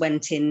just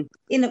went in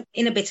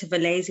a bit of a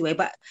lazy way.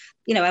 But,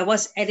 I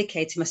was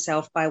educating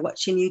myself by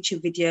watching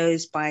YouTube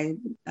videos, by,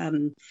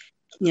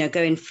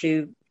 going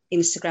through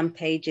Instagram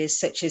pages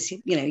such as,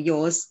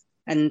 yours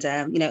and,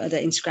 other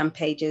Instagram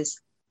pages.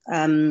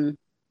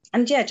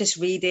 Just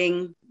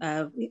reading,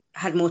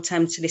 had more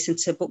time to listen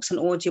to books on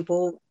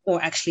Audible or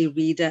actually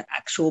read an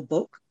actual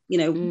book,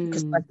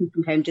 because working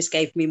from home just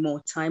gave me more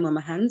time on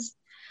my hands.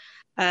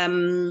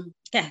 There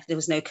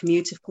was no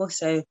commute, of course.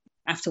 So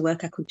after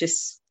work, I could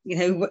just,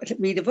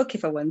 read a book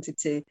if I wanted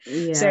to.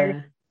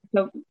 Yeah.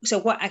 So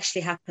what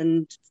actually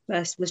happened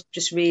first was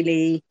just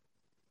really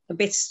a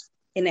bit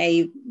in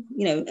a,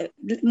 a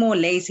more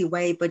lazy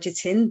way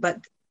budgeting. But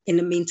in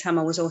the meantime,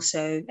 I was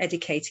also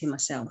educating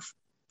myself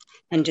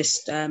and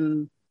just,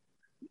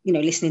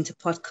 listening to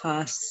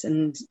podcasts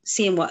and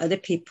seeing what other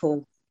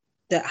people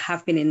that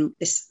have been in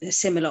this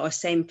similar or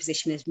same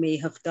position as me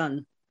have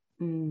done.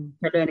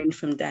 Learning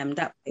from them,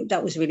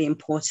 that was really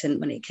important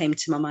when it came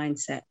to my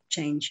mindset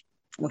change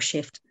or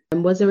shift.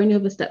 And was there any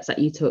other steps that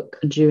you took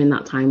during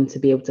that time to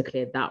be able to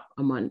clear that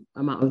amount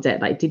of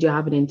debt? Like, did you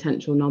have an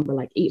intentional number,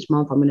 like each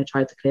month I'm going to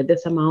try to clear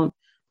this amount,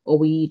 or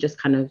were you just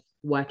kind of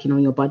working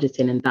on your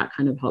budgeting and that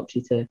kind of helped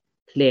you to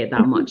clear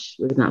that much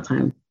within that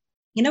time?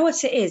 You know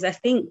what it is? I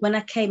think when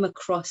I came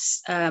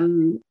across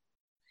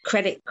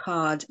credit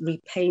card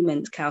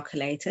repayment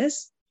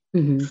calculators,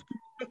 I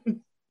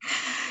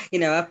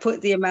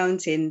put the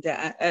amount in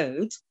that I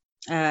owed.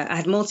 I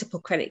had multiple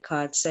credit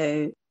cards,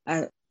 so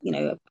I,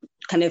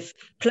 kind of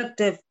plugged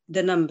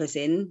the numbers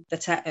in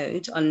that I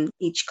owed on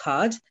each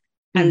card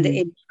and the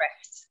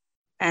interest.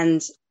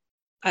 And,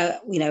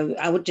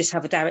 I would just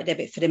have a direct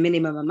debit for the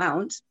minimum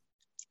amount.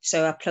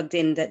 So I plugged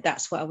in that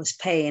that's what I was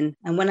paying.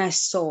 And when I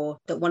saw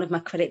that one of my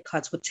credit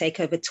cards would take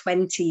over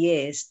 20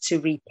 years to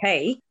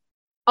repay.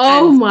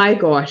 Oh my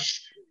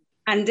gosh.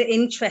 And the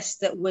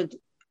interest that would,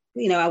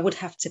 I would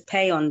have to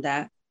pay on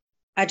that.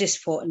 I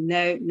just thought,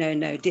 no,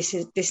 this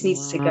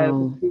needs to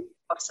go as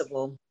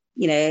possible.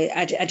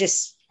 I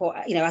just thought,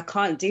 I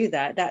can't do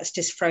that. That's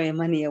just throwing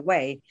money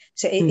away.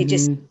 So it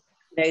just,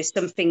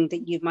 something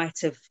that you might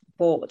have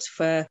bought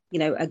for,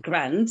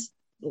 £1,000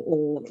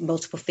 or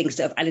multiple things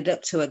that have added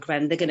up to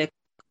 £1,000, they're going to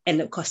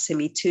end up costing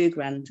me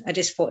 £2,000. I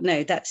just thought,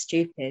 no, that's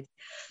stupid.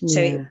 Yeah.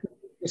 So it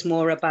was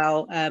more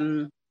about,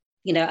 there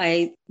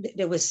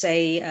was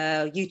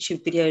a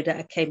YouTube video that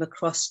I came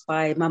across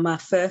by Mama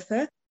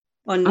Furfa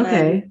on,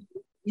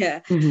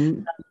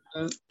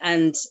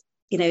 and,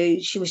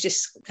 she was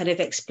just kind of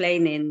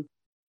explaining,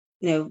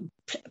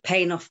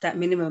 paying off that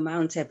minimum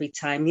amount every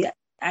time.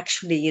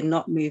 Actually, you're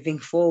not moving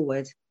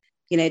forward.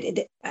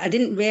 I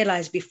didn't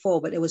realize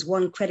before, but there was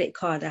one credit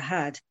card I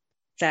had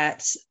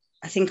that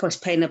I think I was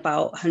paying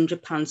about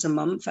 £100 a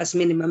month as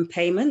minimum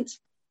payment.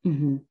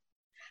 Mm-hmm.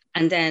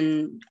 And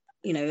then,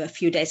 a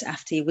few days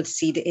after, you would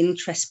see the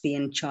interest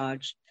being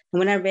charged. And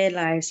when I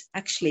realized,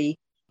 actually,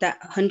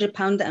 that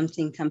 £100 that I'm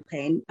thinking I'm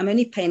paying, I'm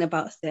only paying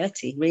about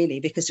 30 really,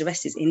 because the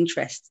rest is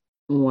interest.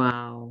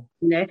 Wow.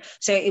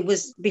 So it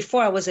was,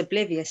 before I was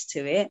oblivious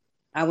to it,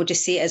 I would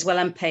just see it as, well,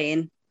 I'm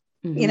paying.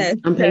 Mm-hmm.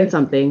 I'm paying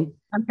something.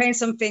 I'm paying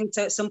something,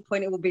 so at some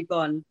point it will be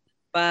gone.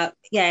 But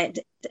yeah,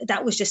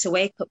 that was just a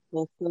wake-up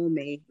call for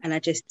me. And I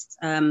just,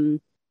 I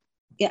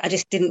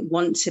just didn't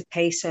want to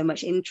pay so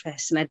much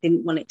interest, and I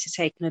didn't want it to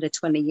take another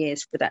 20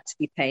 years for that to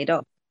be paid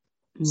off.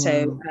 Wow.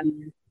 So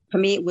for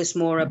me, it was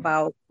more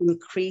about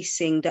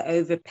increasing the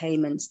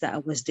overpayments that I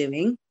was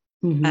doing.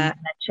 Mm-hmm. I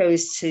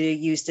chose to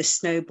use the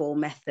snowball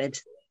method.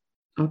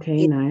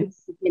 Okay,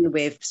 nice. To begin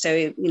with.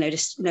 So,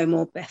 just no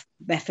more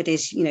method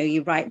is,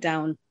 you write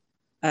down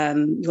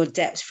your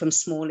debts from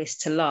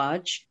smallest to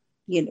large,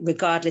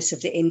 regardless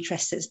of the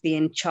interest that's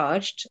being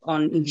charged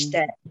on each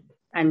debt.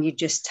 And you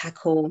just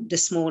tackle the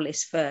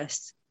smallest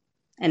first,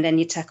 and then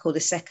you tackle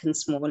the second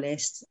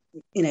smallest,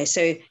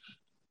 so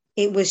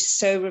it was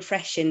so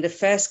refreshing. The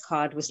first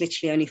card was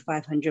literally only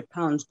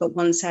 £500, but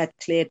once I had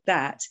cleared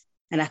that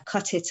and I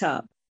cut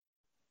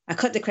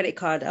the credit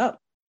card up,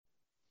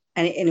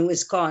 and it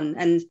was gone.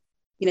 And,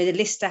 the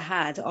list I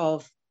had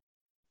of,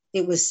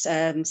 it was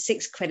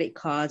 6 credit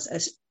cards,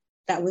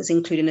 that was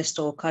including a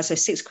store card. So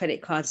 6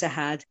 credit cards I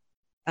had,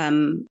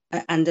 and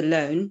a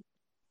loan.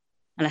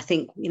 And I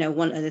think,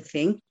 one other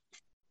thing.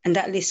 And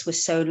that list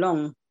was so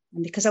long.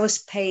 And because I was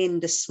paying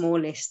the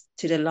smallest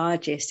to the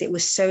largest, it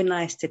was so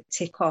nice to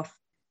tick off,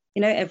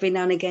 every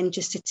now and again,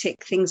 just to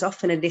tick things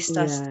off in a list.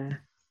 Yeah,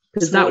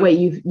 because that way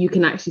you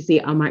can actually see,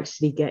 I'm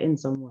actually getting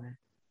somewhere.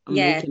 I'm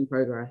making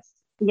progress.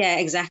 Yeah,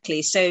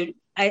 exactly. So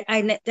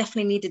I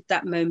definitely needed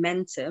that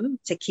momentum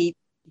to keep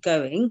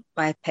going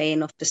by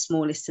paying off the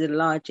smallest to the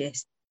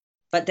largest.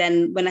 But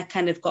then when I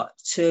kind of got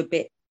to a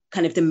bit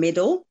kind of the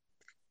middle,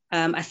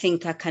 I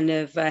think I kind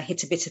of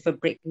hit a bit of a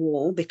brick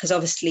wall, because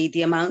obviously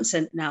the amounts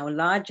are now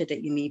larger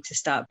that you need to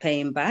start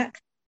paying back.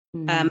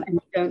 And you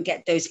don't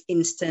get those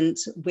instant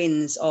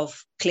wins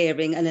of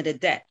clearing another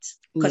debt,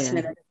 cutting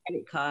another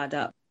credit card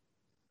up.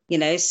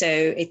 So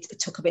it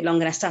took a bit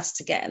longer, and I started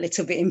to get a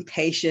little bit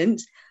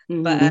impatient.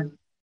 But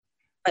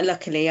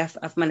luckily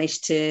I've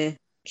managed to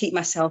keep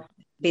myself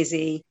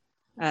busy.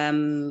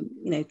 Kind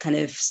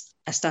of,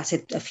 I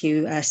started a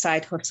few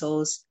side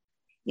hustles.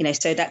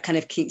 So that kind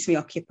of keeps me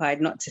occupied,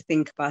 not to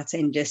think about it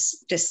and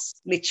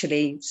just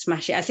literally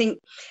smash it. I think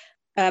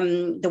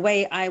the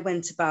way I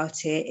went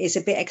about it is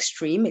a bit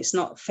extreme. It's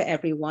not for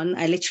everyone.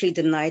 I literally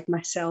denied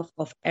myself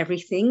of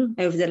everything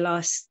over the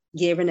last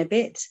year and a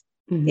bit.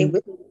 It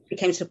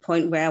became to the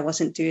point where I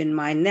wasn't doing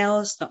my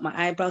nails, not my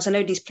eyebrows. I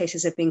know these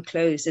places have been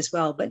closed as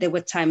well, but there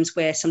were times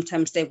where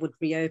sometimes they would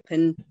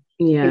reopen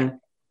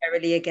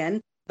early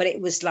again. But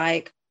it was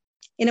like,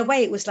 in a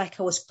way, it was like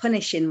I was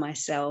punishing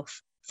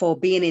myself for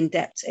being in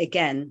debt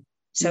again.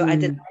 So I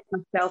denied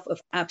myself of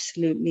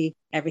absolutely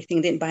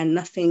everything, didn't buy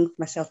nothing for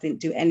myself, didn't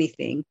do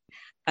anything.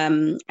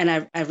 And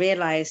I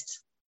realized,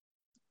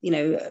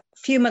 a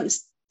few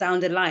months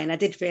down the line, I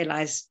did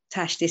realize,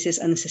 Tash, this is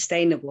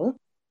unsustainable.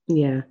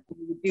 Yeah.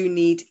 You do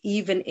need,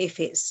 even if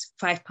it's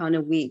 £5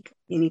 a week,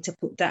 you need to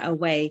put that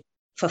away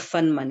for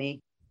fun money.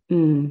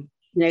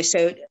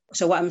 So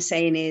what I'm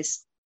saying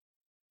is,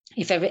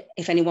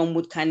 if anyone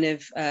would kind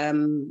of,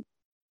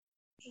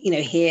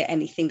 hear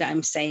anything that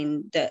I'm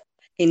saying that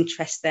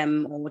interests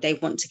them, or they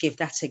want to give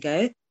that a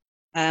go,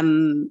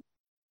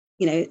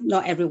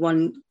 not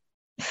everyone,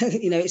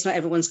 it's not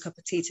everyone's cup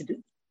of tea to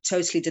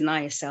totally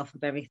deny yourself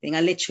of everything.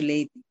 I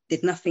literally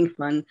did nothing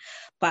fun,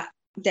 but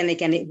then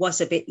again, it was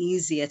a bit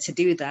easier to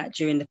do that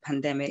during the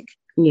pandemic.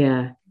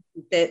 Yeah.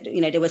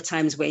 There were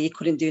times where you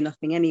couldn't do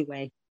nothing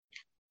anyway.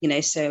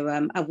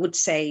 So I would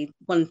say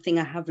one thing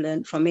I have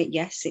learned from it,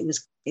 yes,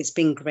 it's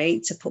been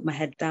great to put my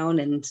head down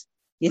and,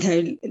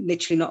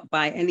 literally not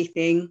buy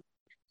anything.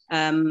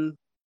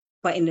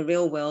 But in the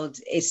real world,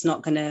 it's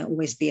not going to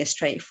always be as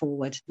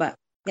straightforward. But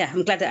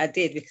I'm glad that I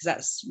did, because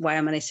that's why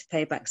I managed to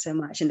pay back so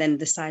much. And then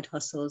the side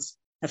hustles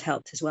have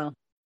helped as well.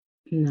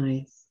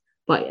 Nice.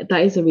 But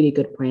that is a really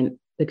good point,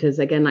 because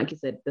again, like you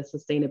said, the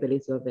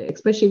sustainability of it,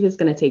 especially if it's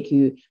going to take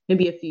you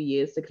maybe a few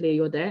years to clear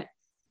your debt,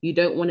 you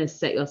don't want to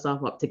set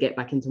yourself up to get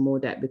back into more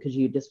debt because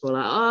you just feel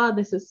like,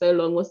 this is so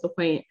long, what's the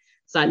point?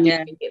 So I do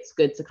think it's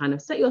good to kind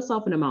of set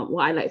yourself an amount.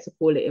 What I like to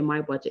call it in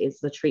my budget is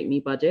the treat me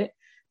budget.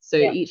 So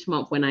each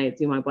month when I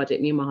do my budget,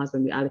 me and my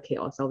husband, we allocate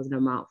ourselves an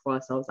amount for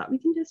ourselves that we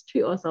can just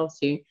treat ourselves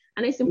to.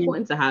 And it's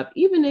important to have,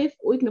 even if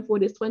all you can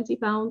afford is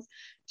 £20,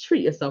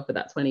 treat yourself with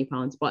that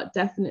 £20, but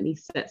definitely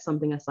set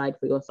something aside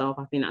for yourself.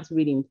 I think that's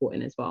really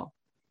important as well.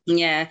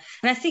 Yeah.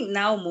 And I think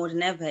now more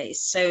than ever,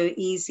 it's so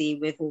easy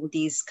with all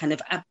these kind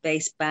of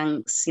app-based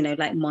banks,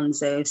 like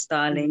Monzo,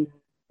 Starling,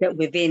 that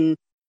within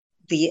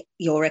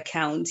your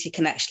account, you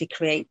can actually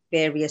create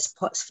various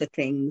pots for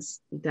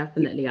things.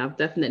 Definitely. I've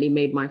definitely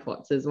made my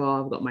pots as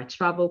well. I've got my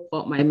travel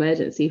pot, my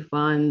emergency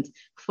fund,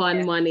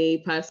 fun money,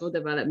 personal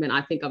development.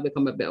 I think I've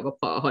become a bit of a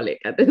potaholic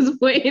at this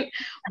point,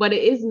 but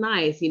it is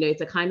nice,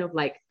 to kind of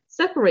like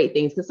separate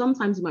things, because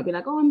sometimes you might be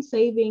like, I'm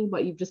saving,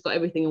 but you've just got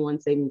everything in one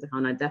savings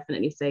account. I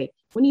definitely say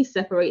when you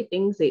separate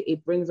things,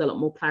 it brings a lot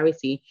more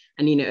clarity,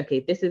 and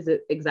okay, this is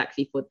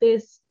exactly for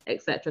this,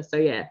 etc. So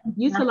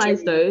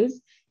utilize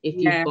those. If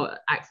you've got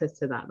access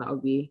to that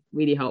would be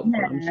really helpful,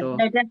 I'm sure.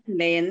 No,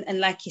 definitely. And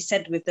like you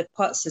said, with the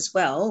pots as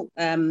well,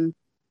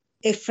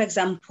 if, for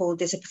example,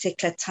 there's a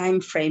particular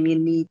time frame you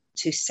need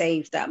to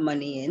save that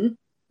money in,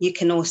 you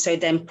can also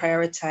then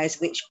prioritize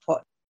which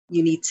pot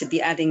you need to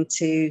be adding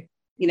to,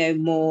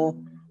 more,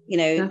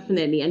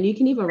 Definitely. And you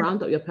can even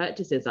round up your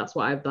purchases. That's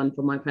what I've done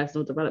for my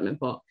personal development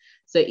pot.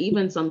 So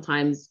even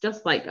sometimes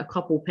just like a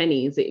couple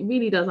pennies, it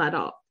really does add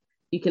up.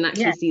 You can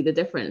actually see the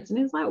difference. And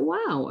it's like,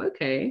 wow,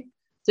 okay.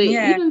 So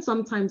even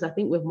sometimes I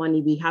think with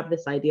money, we have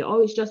this idea,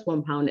 it's just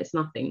 £1, it's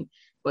nothing.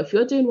 But if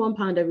you're doing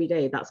 £1 every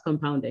day, that's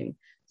compounding.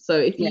 So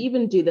if you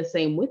even do the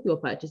same with your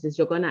purchases,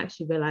 you're going to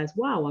actually realize,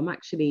 wow, I'm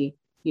actually,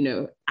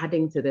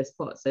 adding to this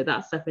pot. So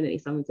that's definitely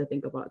something to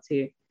think about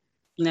too.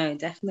 No,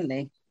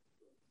 definitely.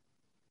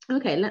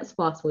 Okay, let's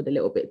fast forward a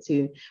little bit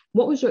to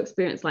what was your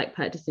experience like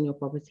purchasing your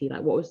property?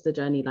 Like, what was the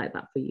journey like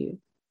that for you?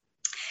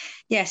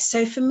 Yes,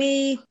 so for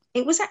me,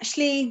 it was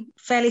actually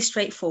fairly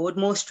straightforward,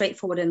 more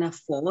straightforward than I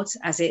thought,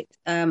 as it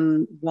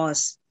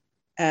was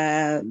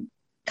a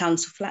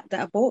council flat that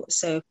I bought,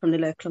 so from the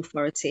local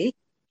authority.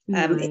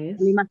 Nice.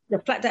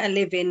 The flat that I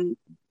live in,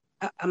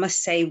 I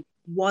must say,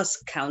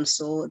 was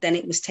council. Then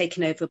it was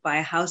taken over by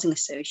a housing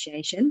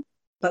association.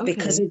 But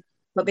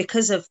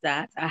because of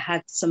that, I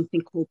had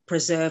something called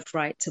preserved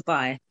right to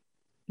buy.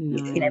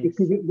 Nice.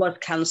 Because it was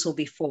council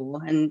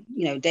before, and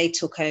they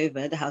took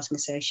over the housing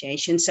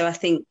association. So I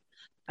think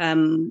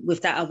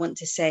with that, I want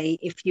to say,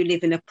 if you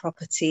live in a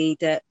property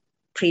that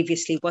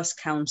previously was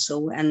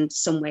council and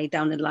some way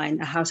down the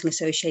line a housing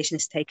association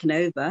has taken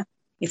over,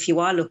 if you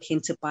are looking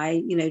to buy,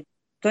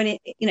 go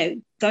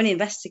and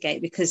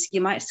investigate, because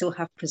you might still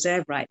have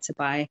preserved right to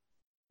buy,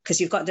 because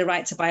you've got the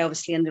right to buy,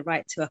 obviously, and the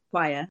right to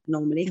acquire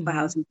normally for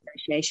housing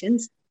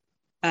associations.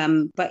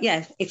 But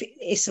if it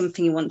is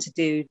something you want to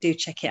do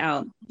check it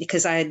out,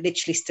 because I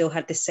literally still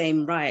had the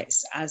same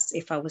rights as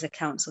if I was a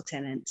council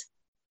tenant.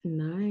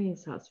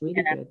 Nice. That's really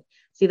good.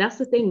 See, that's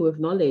the thing with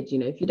knowledge,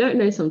 if you don't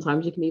know,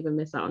 sometimes you can even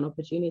miss out on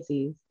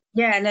opportunities.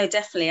 Yeah, no,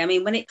 definitely. I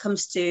mean, when it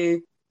comes to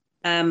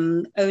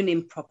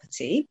owning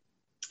property,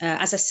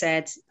 as I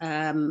said,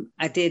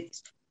 I did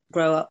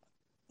grow up,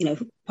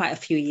 quite a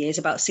few years,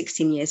 about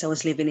 16 years. I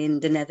was living in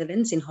the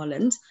Netherlands, in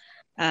Holland,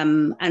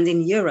 and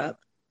in Europe.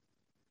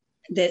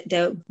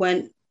 There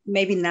weren't,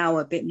 maybe now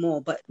a bit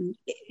more, but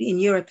in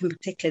Europe in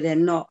particular, they're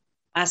not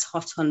as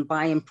hot on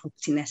buying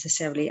property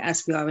necessarily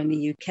as we are in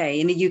the UK.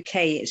 In the UK,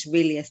 it's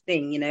really a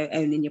thing,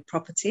 owning your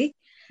property.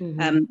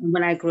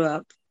 When I grew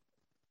up,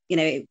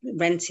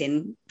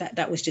 renting,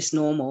 that was just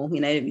normal.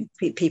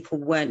 People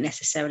weren't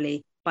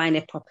necessarily buying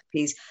their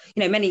properties.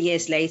 Many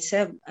years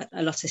later,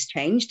 a lot has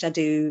changed. I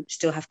do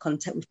still have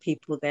contact with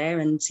people there,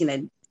 and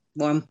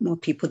more and more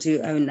people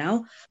do own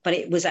now. But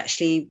it was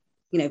actually,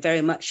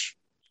 very much,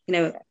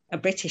 a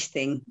British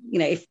thing.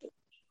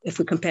 If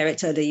we compare it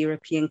to other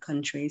European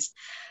countries.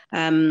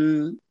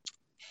 So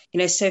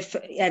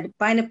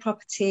buying a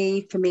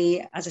property for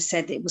me, as I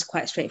said, it was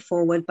quite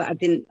straightforward, but I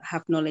didn't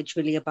have knowledge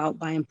really about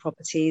buying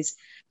properties.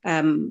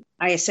 I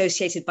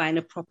associated buying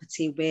a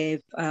property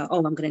with, I'm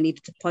going to need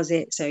a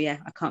deposit, so I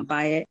can't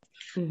buy it.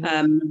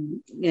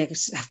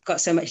 Because I've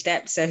got so much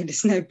debt, so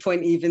there's no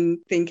point even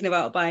thinking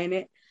about buying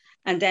it.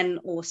 And then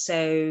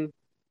also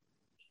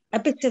a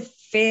bit of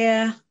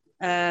fear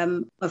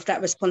of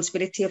that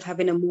responsibility of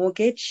having a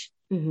mortgage.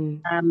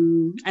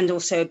 And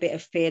also a bit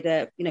of fear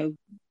that,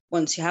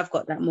 once you have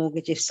got that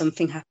mortgage, if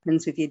something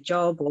happens with your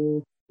job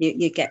or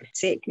you get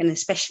sick, and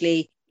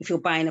especially if you're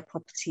buying a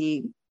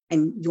property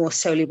and you're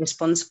solely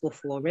responsible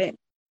for it,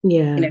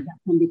 that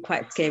can be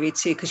quite scary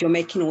too, because you're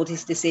making all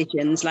these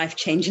decisions,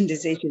 life-changing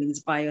decisions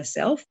by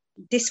yourself.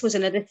 This was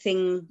another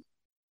thing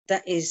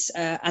that is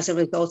as a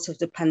result of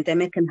the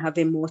pandemic and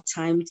having more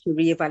time to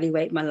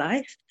reevaluate my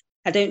life.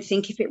 I don't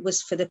think if it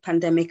was for the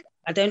pandemic,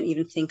 I don't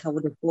even think I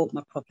would have bought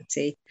my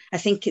property. I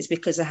think it's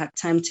because I had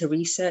time to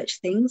research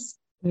things.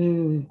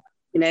 Mm.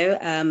 You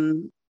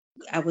know,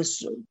 I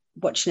was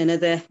watching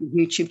another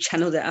YouTube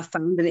channel that I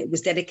found, and it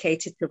was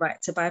dedicated to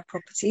Right to Buy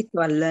property.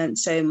 So I learned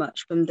so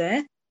much from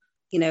there,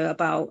 you know,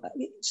 about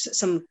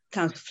some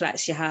council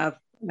flats you have,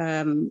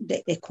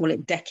 they call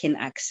it decking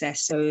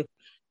access. So,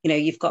 you know,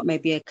 you've got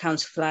maybe a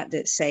council flat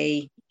that's,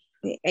 say,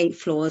 8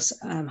 floors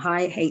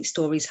high, 8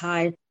 stories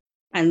high.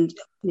 And,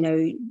 you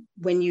know,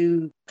 when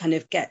you kind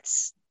of get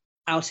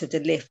out of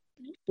the lift,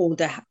 all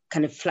the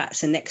kind of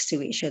flats are next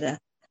to each other.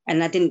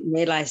 And I didn't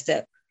realize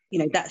that, you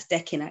know, that's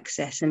decking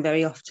access. And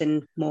very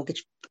often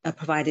mortgage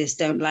providers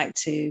don't like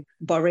to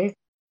borrow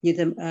you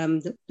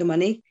the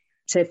money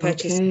to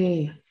purchase.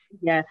 Okay.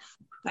 Yeah.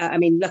 I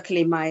mean,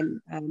 luckily my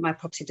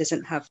property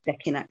doesn't have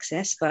decking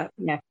access, but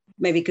yeah,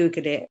 maybe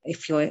Google it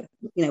if you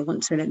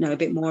want to know a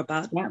bit more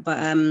about that.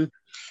 But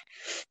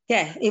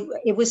yeah,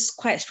 it was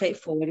quite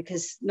straightforward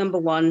because, number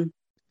one,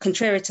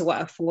 contrary to what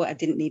I thought, I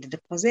didn't need a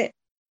deposit,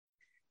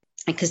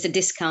 because the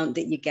discount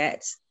that you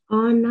get,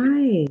 Oh,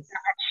 nice.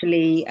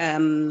 actually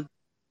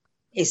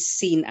is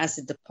seen as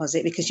a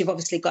deposit, because you've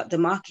obviously got the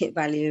market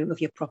value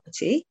of your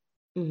property.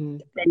 Mm-hmm.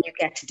 Then you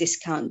get a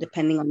discount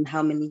depending on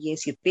how many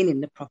years you've been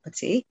in the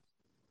property.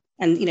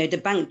 And, you know, the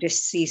bank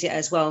just sees it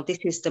as, well, this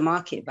is the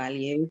market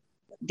value.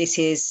 This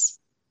is,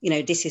 you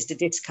know, this is the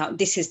discount.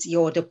 This is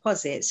your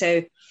deposit.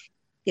 So,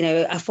 you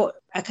know,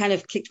 I kind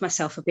of kicked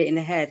myself a bit in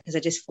the head, because I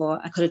just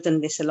thought I could have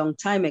done this a long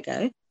time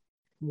ago.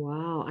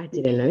 Wow, I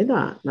didn't know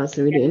that. That's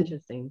really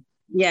interesting.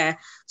 Yeah.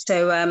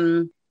 So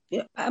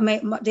I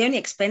mean, the only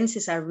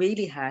expenses I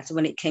really had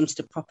when it came to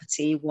the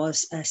property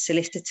was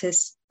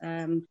solicitors,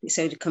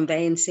 so the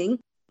conveyancing.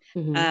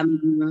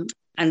 Mm-hmm.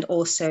 And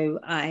also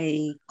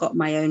I got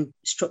my own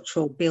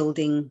structural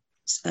building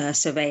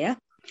surveyor,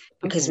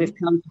 because with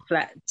council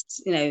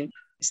flats, you know,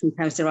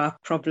 sometimes there are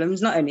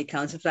problems, not only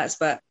council flats,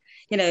 but,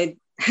 you know.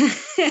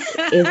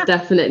 It's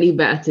definitely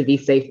better to be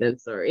safe than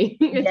sorry,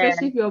 Yeah.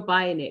 especially if you're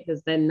buying it,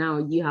 because then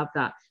now you have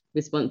that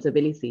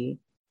responsibility.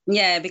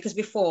 Yeah, because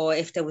before,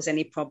 if there was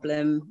any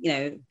problem, you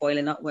know,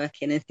 boiler not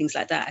working and things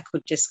like that, I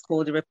could just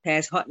call the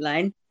repairs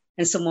hotline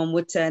and someone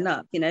would turn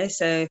up, you know.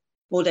 So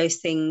all those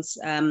things,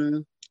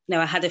 you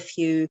know, I had a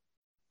few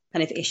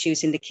kind of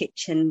issues in the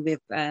kitchen with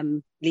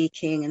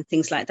leaking and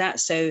things like that.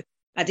 So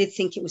I did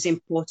think it was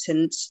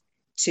important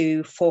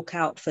to fork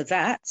out for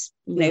that,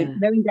 you know,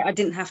 knowing that I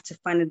didn't have to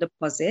find a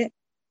deposit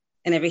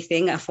and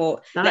everything. I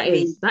thought that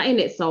in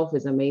itself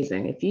is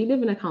amazing. If you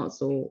live in a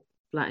council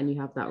flat and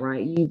you have that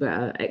right, you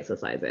better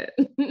exercise it.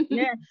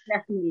 Yeah,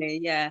 definitely.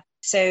 Yeah.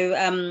 So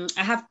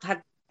I have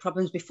had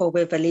problems before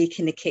with a leak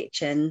in the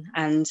kitchen,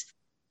 and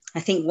I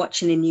think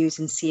watching the news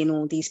and seeing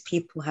all these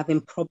people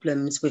having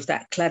problems with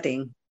that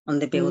cladding on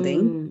the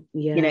building,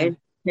 yeah. You know,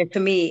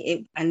 for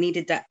me, I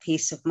needed that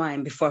peace of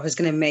mind before I was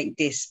going to make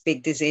this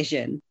big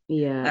decision.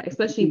 Yeah,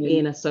 especially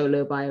being a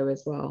solo buyer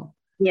as well.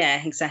 Yeah,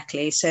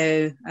 exactly.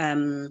 So,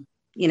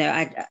 you know,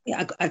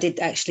 I did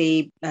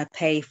actually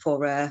pay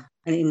for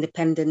an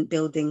independent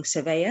building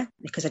surveyor,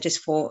 because I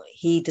just thought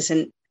he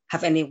doesn't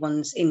have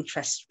anyone's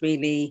interest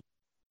really.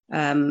 You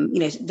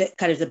know,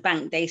 the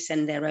bank, they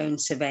send their own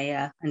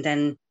surveyor, and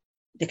then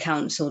the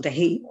council,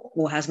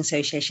 or housing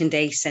association,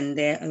 they send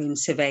their own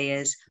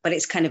surveyors, but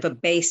it's kind of a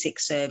basic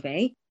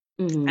survey,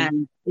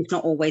 and it's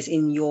not always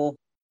in your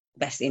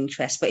best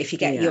interest. But if you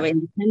get your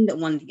independent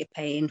one that you're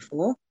paying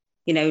for,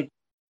 you know,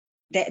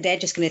 they're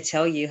just going to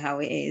tell you how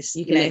it is.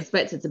 You can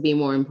expect it to be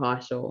more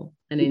impartial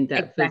and in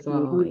depth as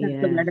well. That's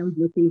what I was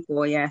looking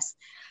for. Yes.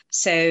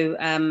 So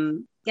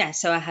yeah,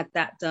 so I had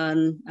that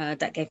done.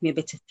 That gave me a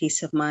bit of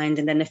peace of mind,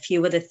 and then a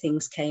few other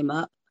things came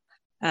up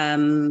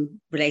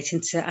relating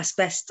to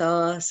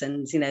asbestos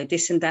and, you know,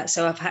 this and that.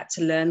 So I've had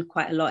to learn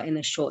quite a lot in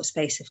a short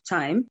space of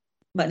time.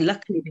 But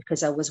luckily,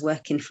 because I was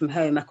working from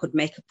home, I could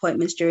make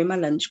appointments during my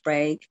lunch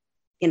break,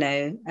 you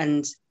know,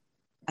 and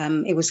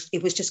it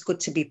was just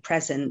good to be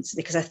present,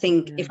 because I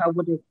think if I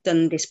would have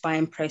done this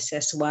buying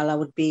process while I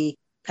would be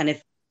kind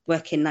of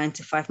working 9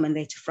 to 5,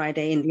 Monday to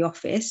Friday in the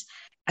office,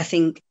 I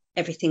think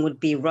everything would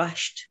be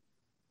rushed,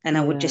 and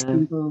I would just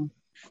think, oh,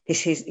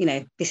 this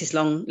is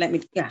long. Let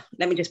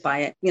me just buy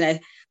it, you know.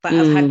 But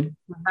I've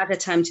had a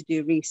time to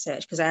do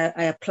research, because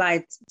I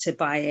applied to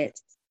buy it,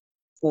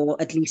 or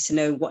at least to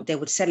know what they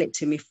would sell it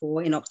to me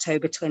for, in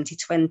October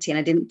 2020, and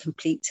I didn't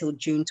complete till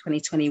June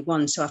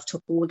 2021. So I've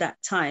took all that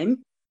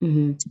time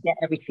to get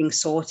everything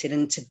sorted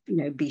and to, you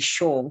know, be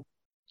sure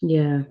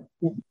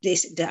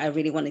that I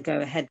really want to go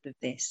ahead with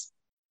this,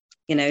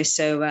 you know.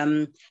 So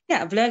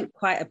yeah, I've learned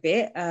quite a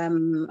bit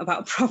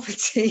about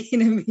property in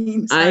the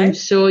meantime. I'm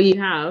sure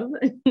you have.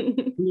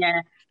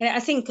 Yeah, I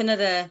think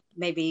another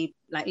maybe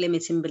like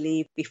limiting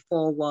belief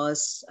before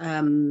was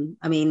I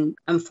mean,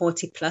 I'm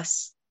 40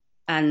 plus,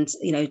 and,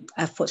 you know,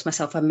 I thought to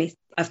myself,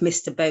 I've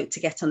missed the boat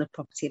to get on the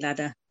property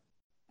ladder.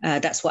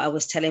 That's what I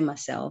was telling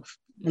myself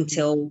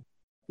until,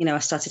 you know, I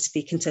started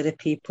speaking to the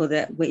people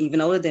that were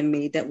even older than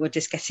me, that were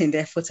just getting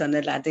their foot on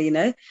the ladder, you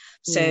know.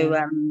 So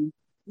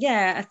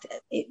Yeah,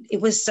 it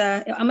was,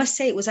 I must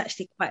say it was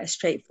actually quite a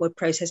straightforward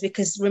process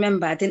because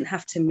remember, I didn't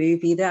have to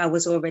move either. I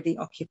was already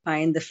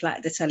occupying the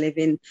flat that I live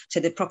in. So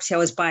the property I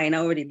was buying, I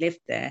already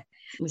lived there.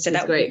 Which So is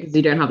that great because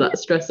you don't have that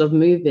stress of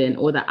moving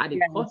or the added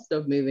yeah, cost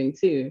of moving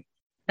too.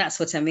 that's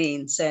what I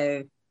mean.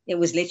 So it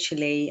was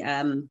literally,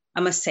 I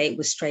must say it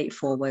was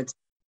straightforward.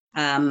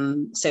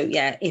 So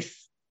yeah, if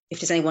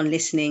there's anyone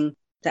listening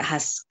that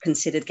has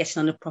considered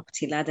getting on a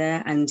property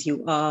ladder and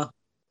you are,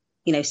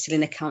 still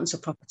in a council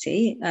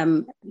property,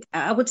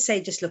 I would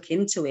say just look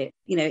into it.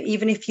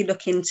 Even if you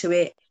look into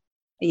it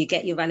and you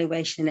get your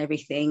valuation and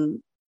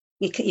everything,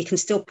 you can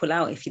still pull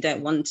out if you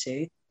don't want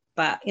to.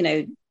 But,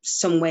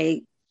 some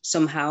way,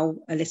 somehow,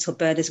 a little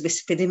bird has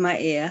whispered in my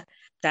ear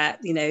that,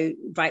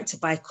 right to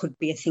buy could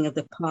be a thing of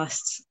the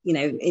past,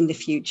 in the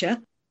future.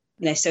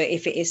 So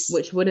if it is,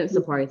 which wouldn't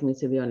surprise me,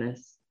 to be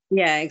honest.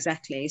 yeah,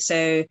 exactly.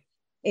 So,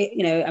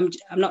 I'm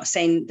not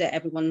saying that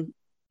everyone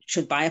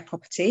should buy a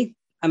property.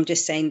 I'm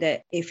just saying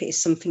that if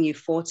it's something you've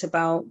thought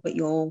about, but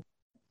you're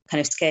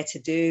kind of scared to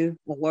do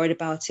or worried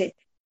about it,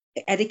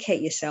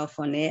 educate yourself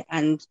on it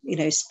and,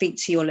 speak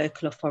to your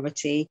local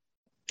authority,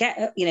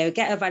 get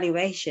a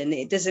valuation.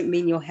 It doesn't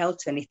mean you're held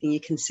to anything.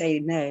 You can say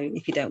no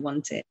if you don't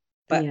want it.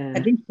 But Yeah.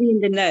 at least be in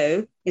the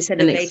know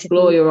instead and of later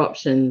explore your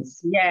options.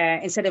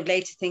 Yeah, instead of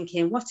later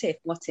thinking, what if?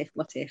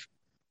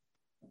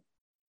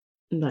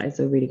 That is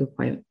a really good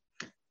point.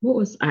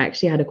 I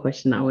actually had a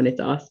question that I wanted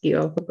to ask you.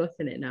 I've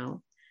forgotten it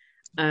now.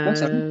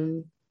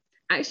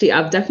 Actually,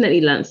 I've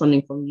definitely learned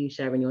something from you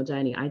sharing your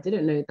journey. I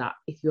didn't know that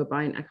if you were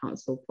buying a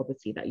council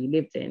property that you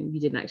lived in, you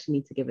didn't actually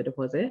need to give a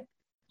deposit.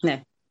 No.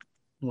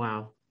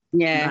 Wow.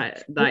 Yeah.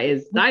 That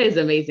is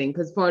amazing,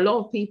 because for a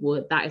lot of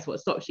people, that is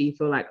what stops you. You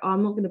feel like, oh,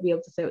 I'm not going to be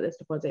able to save this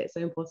deposit. It's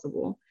so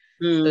impossible.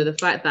 So the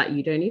fact that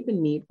you don't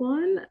even need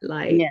one,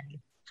 like,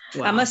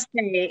 wow. I must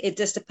say it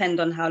does depend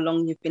on how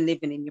long you've been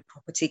living in your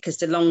property, because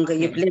the longer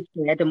you've lived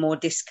there, the more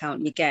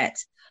discount you get.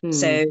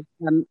 So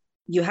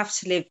you have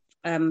to live,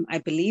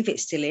 I believe it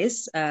still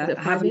is. Is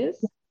it 5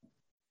 years?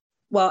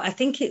 Well, I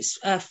think it's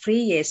 3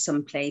 years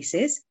some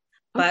places,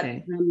 but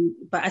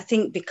I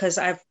think because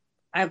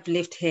I've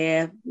lived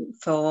here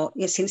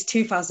since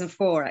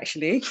 2004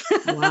 actually.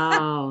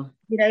 Wow.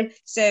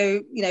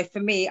 So for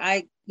me,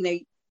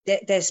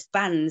 there's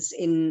bands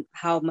in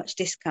how much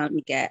discount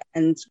you get,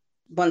 and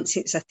once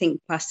it's, I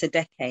think, past a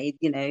decade,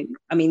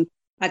 I mean,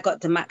 I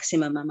got the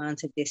maximum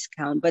amount of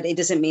discount, but it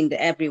doesn't mean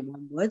that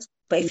everyone would.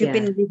 But if you've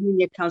been living in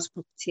your council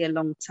property a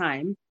long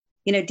time,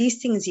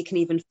 these things you can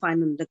even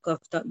find on the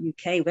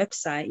gov.uk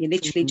website. You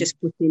literally just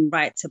put in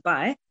right to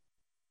buy,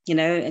 and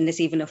there's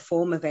even a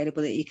form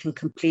available that you can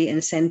complete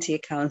and send to your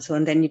council,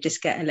 and then you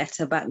just get a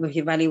letter back with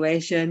your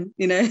valuation,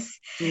 and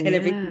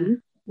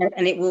everything.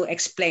 And it will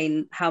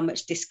explain how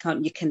much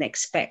discount you can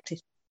expect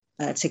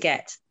to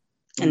get.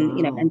 And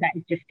and that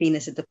is just seen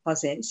as a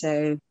deposit.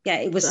 So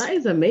that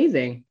is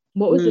amazing.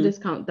 What was the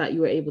discount that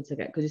you were able to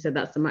get? Because you said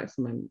that's the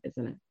maximum,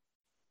 isn't it?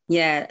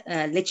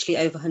 Yeah, literally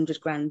over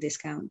 100 grand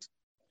discount.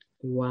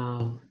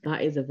 Wow,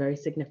 that is a very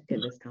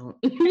significant discount.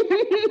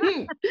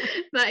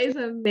 That is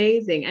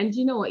amazing. And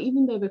you know what,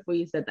 even though before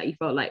you said that you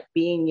felt like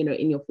being,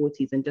 in your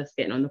 40s and just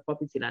getting on the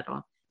property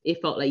ladder,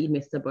 it felt like you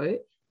missed the boat.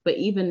 But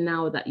even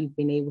now that you've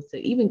been able to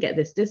even get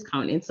this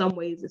discount, in some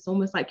ways, it's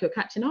almost like you're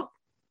catching up.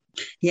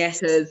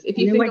 Yes. Because if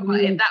you think about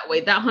it that way,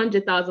 that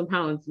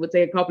 £100,000 would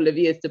take a couple of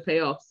years to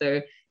pay off.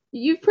 So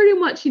you've pretty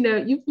much,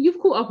 you've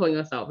caught up on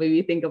yourself if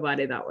you think about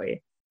it that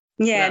way.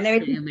 Yeah, no,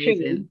 it's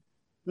amazing. True.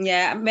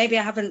 Yeah, maybe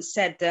I haven't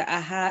said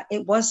that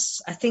it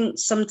was, I think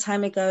some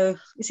time ago,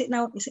 is it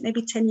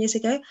maybe 10 years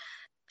ago?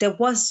 There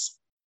was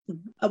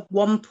at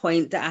one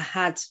point that I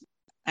had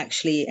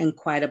actually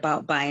inquired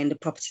about buying the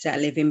property that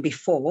I live in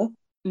before.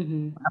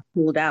 I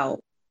pulled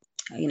out,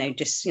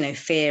 just,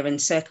 fear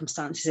and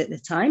circumstances at the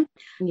time.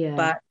 Yeah.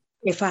 But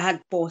if I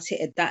had bought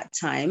it at that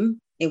time,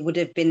 it would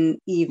have been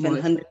even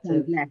 100%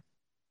 less.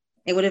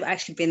 It would have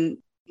actually been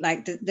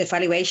like the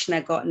valuation I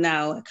got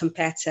now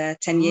compared to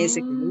 10 years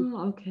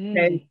ago.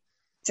 Okay.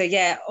 So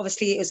yeah,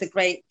 obviously it was a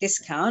great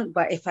discount,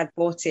 but if I'd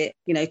bought it,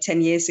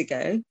 10 years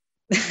ago,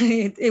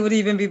 it would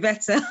even be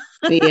better.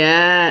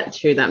 Yeah,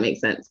 true. That makes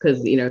sense,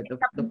 because,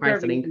 the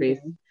price will increase.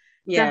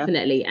 Yeah.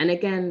 Definitely. And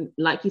again,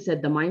 like you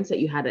said, the mindset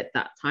you had at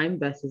that time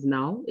versus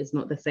now is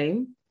not the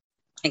same.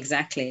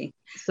 Exactly.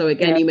 So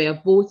again, you may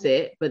have bought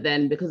it, but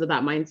then because of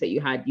that mindset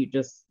you had, you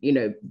just,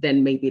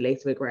 then maybe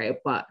later regret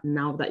it. But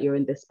now that you're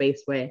in this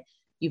space where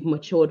you've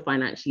matured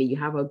financially, you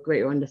have a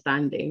greater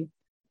understanding.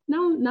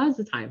 Now's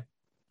the time.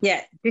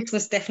 Yeah, this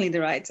was definitely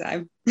the right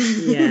time.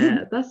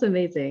 Yeah, that's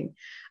amazing.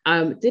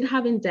 Did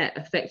having debt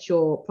affect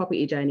your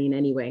property journey in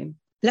any way?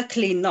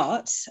 Luckily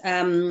not.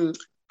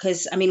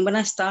 Because when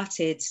I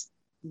started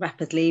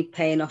rapidly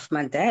paying off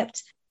my debt,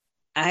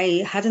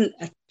 I hadn't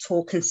at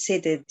all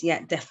considered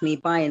yet definitely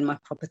buying my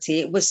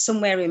property. It was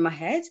somewhere in my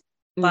head,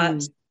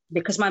 but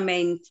because my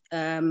main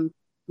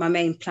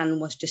plan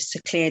was just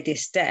to clear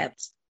this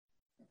debt,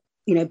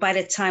 by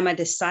the time I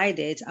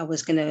decided I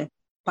was going to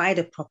buy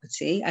the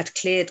property, I'd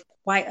cleared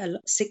quite a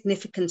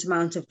significant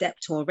amount of debt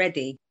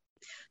already.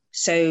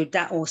 So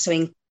that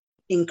also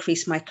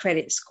increase my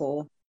credit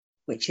score,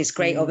 which is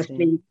great, Amazing.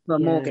 obviously, for a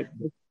mortgage.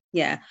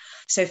 Yeah.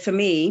 So for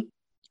me,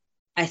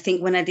 I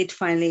think when I did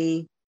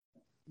finally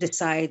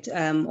decide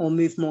or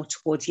move more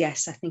towards,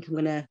 yes, I think I'm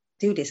going to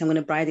do this, I'm going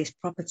to buy this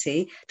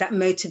property, that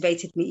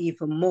motivated me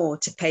even more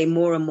to pay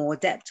more and more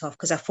debt off,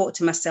 because I thought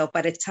to myself,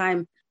 by the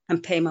time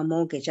I'm paying my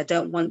mortgage, I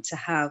don't want to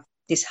have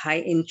this high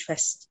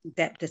interest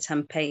debt that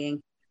I'm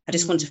paying. I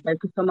just want to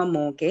focus on my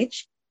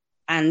mortgage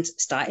and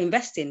start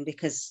investing,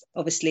 because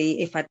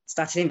obviously if I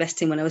started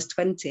investing when I was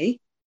 20,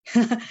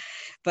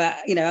 but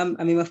I'm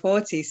in my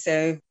 40s,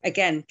 so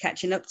again,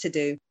 catching up to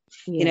do.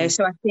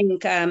 So I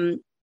think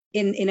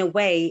in a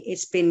way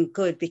it's been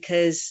good,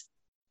 because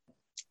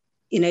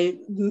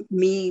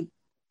me,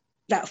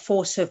 that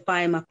force of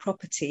buying my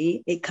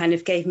property, it kind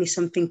of gave me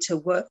something to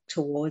work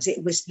towards.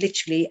 It was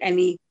literally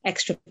any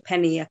extra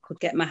penny I could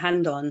get my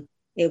hand on,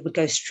 it would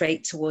go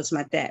straight towards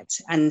my debt.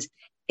 And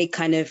it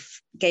kind of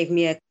gave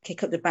me a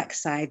kick up the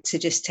backside to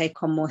just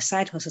take on more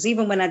side hustles.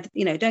 Even when I,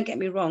 don't get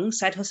me wrong,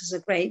 side hustles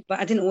are great, but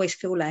I didn't always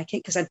feel like it,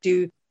 because I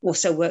do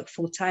also work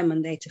full time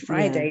Monday to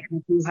Friday. Yeah.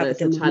 And I do have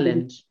it's a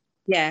challenge.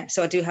 Yeah,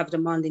 so I do have a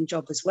demanding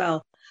job as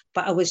well.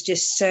 But I was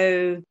just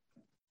so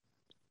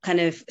kind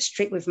of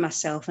strict with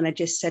myself, and I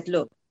just said,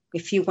 look,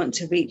 if you want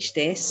to reach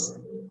this,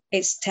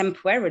 it's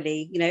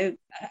temporarily,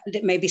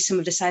 maybe some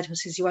of the side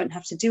hustles you won't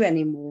have to do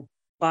anymore.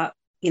 But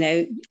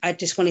I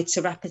just wanted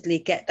to rapidly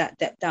get that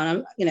debt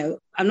down.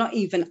 I'm not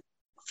even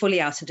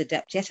fully out of the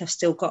debt yet. I've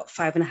still got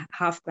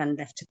 $5,500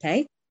 left to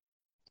pay.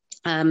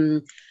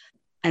 And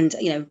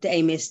the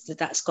aim is that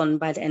that's gone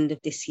by the end of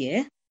this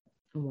year.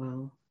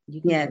 Wow.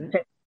 Yeah.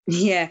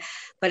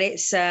 But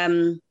it's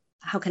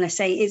how can I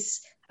say,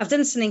 I've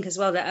done something as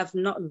well that I've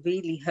not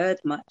really heard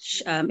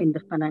much in the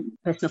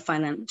personal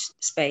finance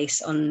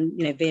space on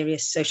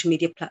various social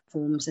media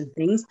platforms and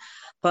things.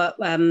 But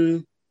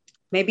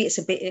maybe it's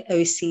a bit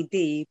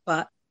OCD,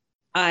 but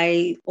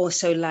I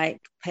also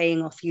like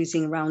paying off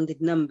using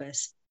rounded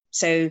numbers.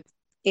 So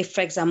if,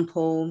 for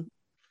example,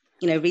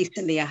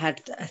 recently I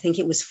think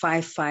it was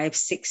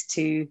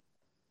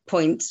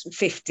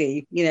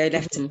 5562.50,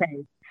 left to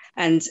pay.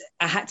 And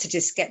I had to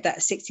just get that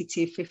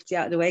 62.50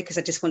 out of the way, because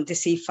I just wanted to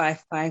see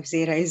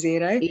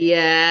 5500.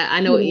 Yeah, I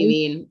know what you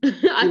mean.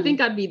 I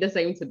think I'd be the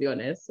same, to be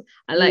honest.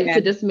 I like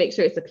to just make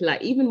sure it's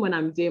like, even when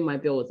I'm doing my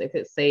bills, if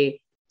it's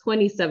say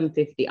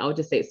 27.50, I'll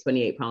just say it's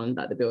 £28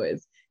 that the bill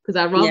is, because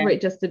I'd rather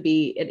it just to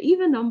be an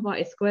even number,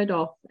 it's squared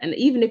off. And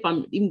even though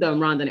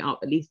I'm rounding it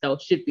up, at least there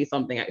should be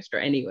something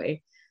extra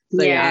anyway.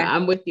 So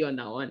I'm with you on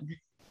that one.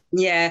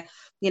 So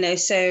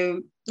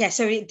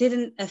it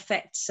didn't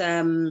affect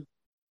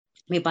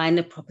me buying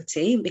the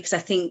property, because I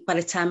think by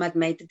the time I'd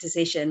made the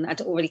decision,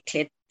 I'd already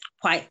cleared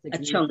quite a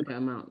chunk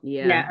amount.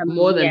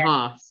 More than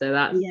half. So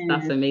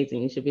that's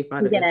amazing. You should be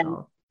proud of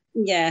yourself.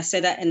 Yeah,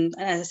 so that, and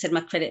as I said,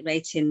 my credit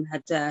rating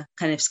had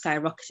kind of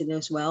skyrocketed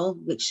as well,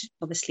 which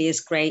obviously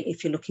is great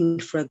if you're looking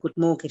for a good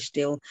mortgage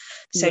deal.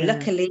 So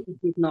luckily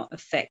it did not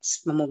affect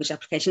my mortgage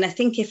application. I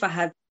think if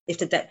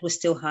the debt was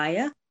still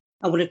higher,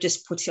 I would have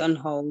just put it on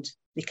hold,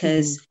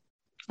 because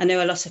I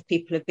know a lot of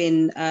people have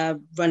been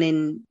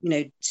running,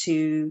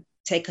 to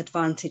take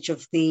advantage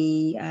of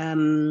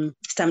the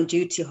stamp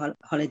duty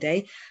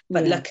holiday,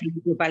 but luckily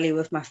the value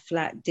of my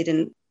flat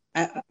didn't,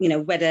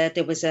 whether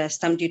there was a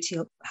stamp duty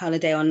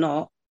holiday or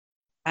not,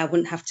 I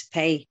wouldn't have to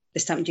pay the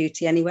stamp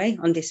duty anyway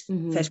on this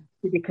first,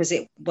 because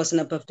it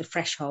wasn't above the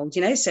threshold,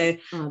 so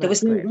there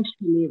was no rush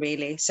for me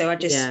really. So I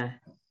just, I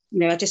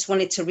just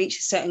wanted to reach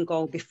a certain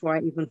goal before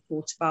I even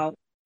thought about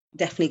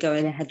definitely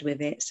going ahead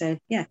with it. So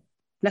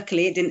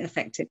luckily it didn't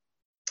affect it.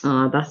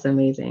 Oh, that's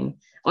amazing.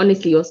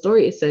 Honestly, your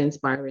story is so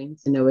inspiring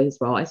to know as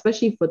well,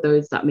 especially for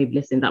those that may be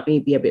listening, that may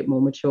be a bit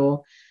more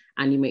mature,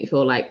 and you may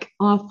feel like,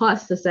 I've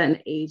passed a certain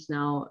age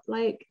now.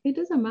 Like, it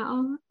doesn't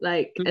matter.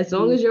 Like, as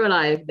long as you're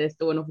alive, there's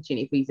still an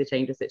opportunity for you to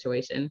change the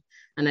situation.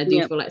 And I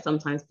do feel like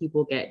sometimes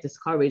people get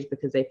discouraged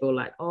because they feel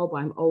like, but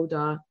I'm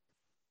older.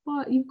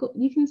 But you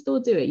can still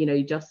do it.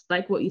 You just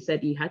like what you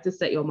said, you had to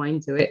set your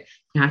mind to it.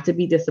 You had to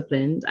be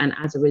disciplined. And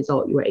as a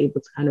result, you were able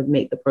to kind of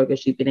make the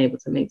progress you've been able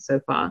to make so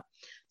far.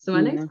 So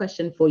my next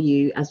question for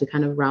you, as we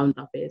kind of round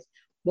up, is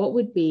what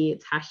would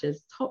be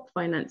Tasha's top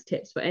finance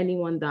tips for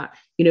anyone that,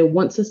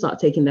 wants to start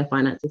taking their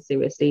finances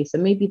seriously? So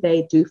maybe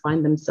they do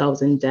find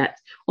themselves in debt,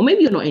 or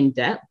maybe you're not in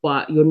debt,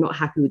 but you're not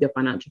happy with your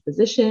financial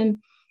position.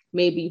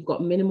 Maybe you've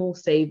got minimal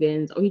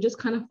savings, or you just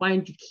kind of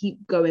find you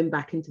keep going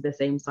back into the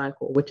same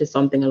cycle, which is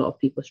something a lot of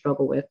people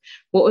struggle with.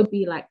 What would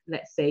be, like,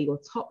 let's say,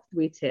 your top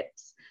 3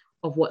 tips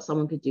of what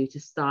someone could do to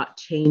start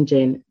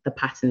changing the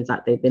patterns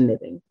that they've been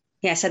living?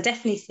 Yes, I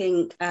definitely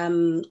think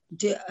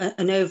do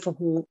an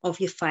overhaul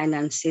of your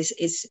finances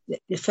is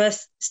the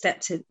first step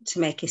to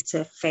make, is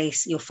to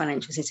face your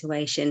financial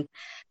situation.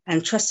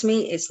 And trust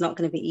me, it's not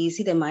going to be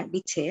easy. There might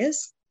be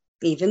tears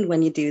even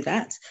when you do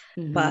that.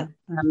 But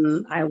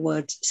I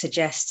would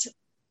suggest,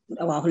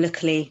 well,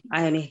 luckily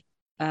I only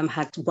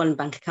had one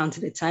bank account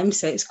at a time,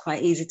 so it's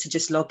quite easy to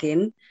just log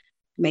in,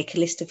 make a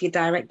list of your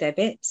direct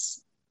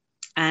debits,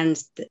 and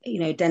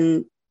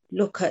then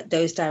look at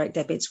those direct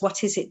debits.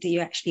 What is it that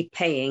you're actually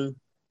paying?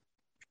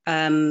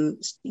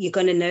 you're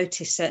going to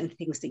notice certain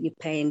things that you're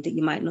paying that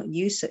you might not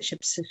use, such as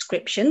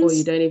subscriptions. Or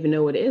you don't even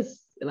know what it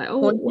is. You're like,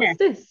 oh, what's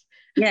this?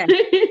 Yeah,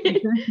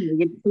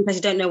 exactly. Sometimes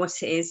you don't know what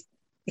it is,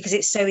 because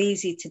it's so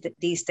easy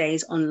these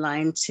days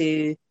online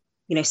to,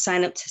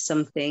 sign up to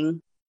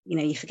something,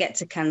 you forget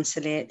to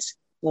cancel it,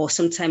 or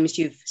sometimes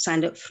you've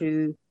signed up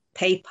through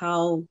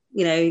PayPal,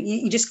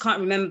 you just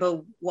can't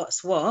remember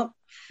what's what.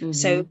 Mm-hmm.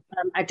 So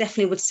I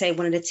definitely would say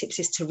one of the tips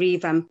is to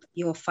revamp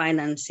your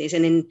finances.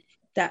 And in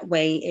that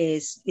way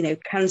is,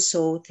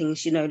 cancel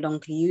things you're no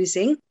longer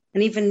using,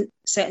 and even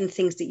certain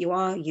things that you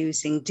are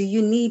using. Do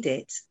you need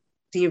it?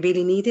 Do you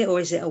really need it? Or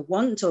is it a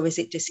want? Or is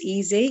it just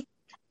easy?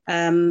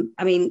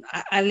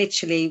 I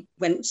literally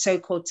went so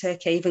cold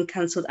turkey. I even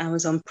cancelled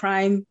Amazon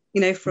Prime,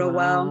 for a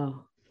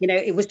while.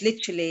 It was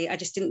literally, I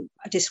just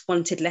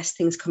wanted less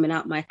things coming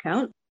out my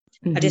account.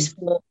 Mm-hmm. I just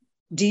thought,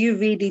 do you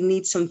really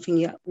need something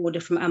you order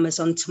from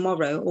Amazon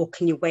tomorrow? Or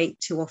can you wait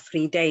 2 or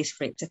 3 days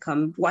for it to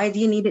come? Why do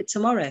you need it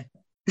tomorrow?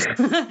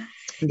 That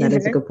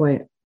is a good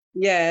point.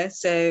 Yeah.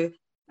 So,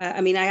 I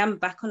am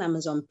back on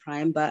Amazon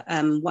Prime, but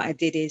what I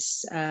did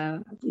is,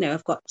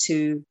 I've got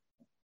 2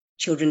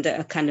 children that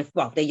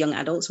are they're young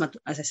adults.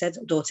 As I said,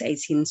 daughter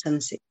 18, son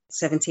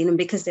 17. And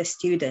because they're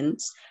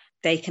students,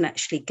 they can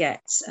actually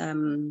get a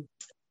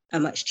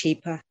much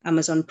cheaper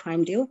Amazon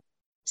Prime deal.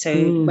 So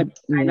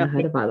I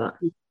heard about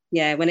that.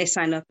 Yeah, when they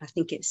sign up, I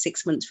think it's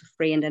 6 months for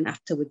free, and then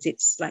afterwards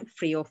it's like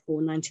 $3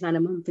 or $4.99 a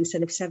month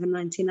instead of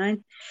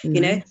 $7.99.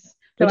 Nice.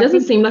 So it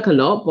doesn't seem like a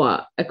lot,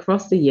 but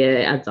across the year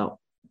it adds up.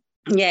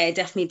 Yeah, it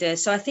definitely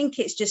does. So I think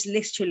it's just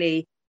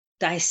literally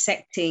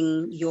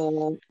dissecting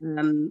your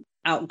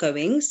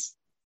outgoings,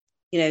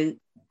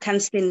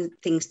 cancelling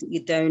things that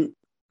you don't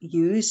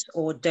use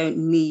or don't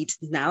need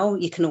now.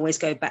 You can always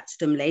go back to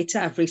them later.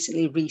 I've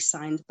recently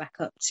re-signed back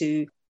up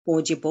to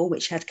Audible,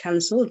 which had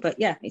cancelled, but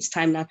yeah, it's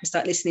time now to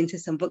start listening to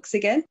some books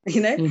again,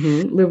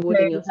 Mm-hmm.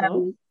 Rewarding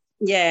yourself.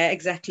 Yeah,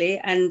 exactly.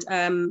 And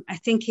I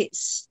think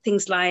it's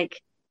things like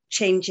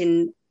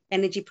changing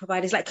energy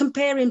providers, like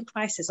comparing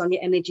prices on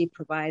your energy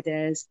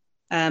providers.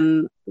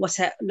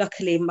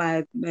 Luckily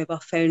my mobile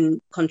phone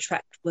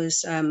contract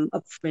was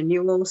up for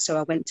renewal, so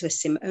I went to a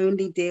SIM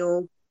only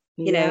deal.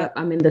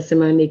 I'm in the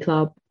SIM only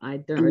club. I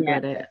don't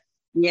regret it.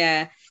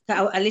 Yeah,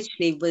 I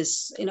literally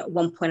was, at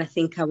one point I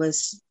think I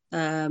was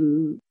I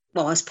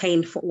was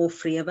paying for all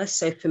 3 of us,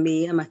 so for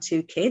me and my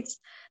 2 kids,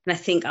 and I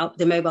think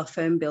the mobile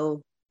phone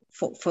bill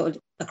for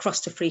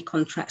across the 3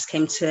 contracts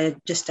came to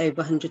just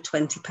over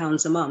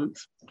 £120 a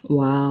month.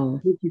 Wow,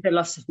 which is a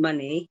lot of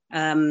money.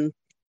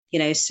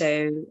 It's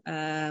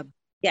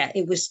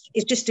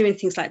just doing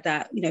things like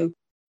that.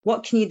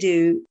 What can you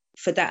do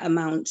for that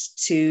amount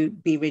to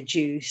be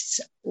reduced?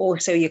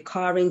 Also, your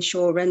car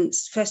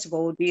insurance. First of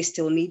all, do you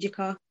still need your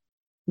car?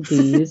 Do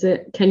you use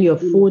it? Can you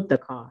afford the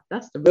car?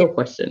 That's the real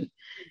question.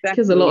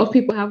 Because a lot of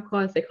people have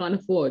cars they can't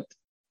afford.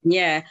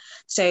 Yeah.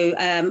 So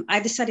I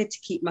decided to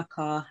keep my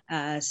car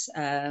as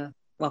the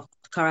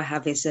car I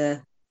have is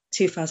a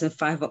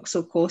 2005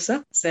 Vauxhall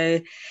Corsa. So,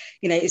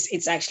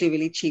 it's actually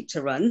really cheap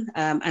to run.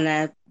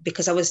 And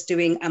because I was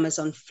doing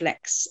Amazon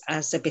Flex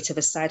as a bit of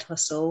a side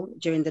hustle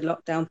during the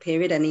lockdown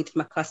period, I needed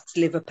my car to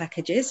deliver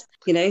packages,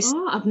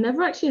 Oh, I've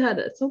never actually heard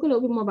it. Talk a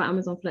little bit more about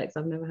Amazon Flex.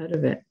 I've never heard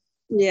of it.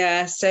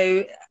 Yeah.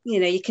 So,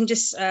 you can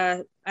just,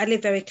 I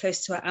live very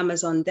close to an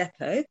Amazon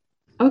depot.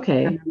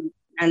 Okay.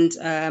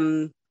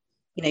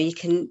 You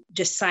can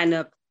just sign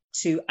up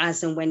to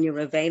as and when you're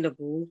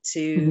available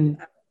to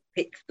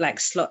pick like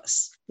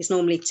slots. It's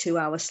normally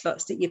 2-hour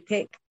slots that you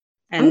pick,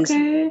 and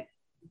you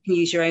can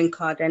use your own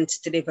card then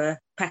to deliver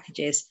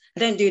packages. I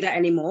don't do that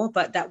anymore,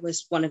 but that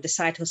was one of the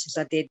side hustles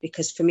I did,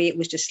 because for me it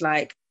was just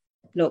like,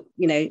 look,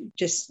 you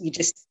just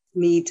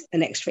need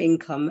an extra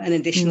income, an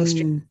additional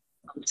stream.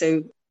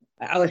 So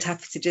I was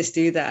happy to just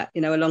do that,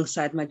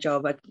 alongside my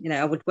job. I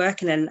would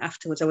work, and then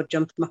afterwards I would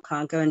jump in my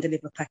car and go and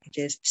deliver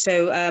packages.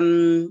 So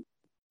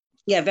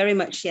very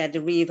much, the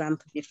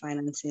revamp of your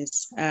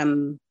finances,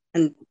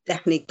 and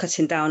definitely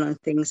cutting down on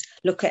things.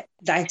 Look at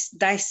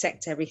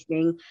dissect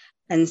everything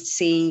and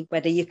see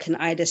whether you can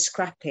either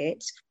scrap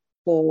it,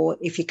 or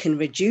if you can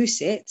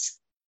reduce it,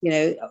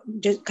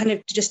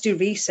 just do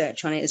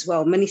research on it as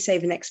well. Money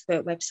Saving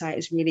Expert website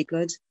is really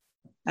good.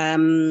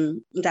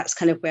 That's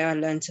kind of where I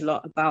learned a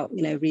lot about,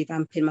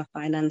 revamping my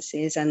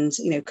finances and,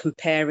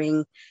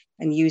 comparing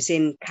and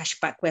using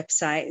cashback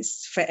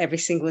websites for every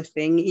single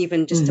thing,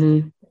 even just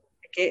to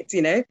it,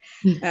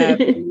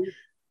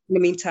 in the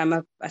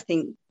meantime, I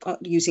think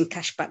using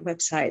cashback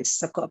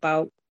websites,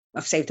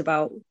 I've saved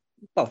about,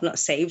 well, not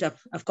saved,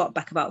 I've got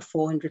back about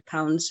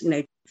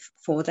 £400,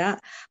 for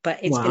that. But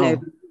it's been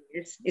over the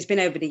years. It's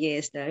been over the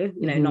years though,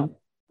 not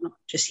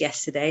just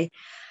yesterday.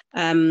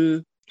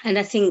 And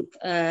I think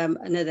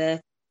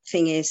another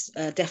thing is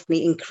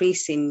definitely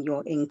increasing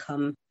your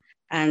income.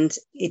 And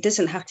it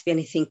doesn't have to be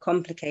anything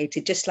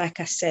complicated. Just like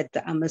I said,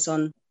 the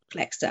Amazon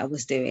Flex that I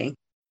was doing,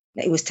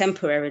 it was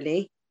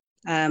temporarily.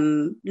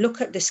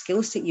 Look at the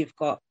skills that you've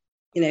got.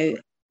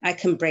 I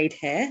can braid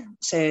hair.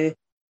 So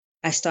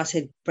I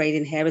started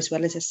braiding hair as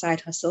well as a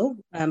side hustle,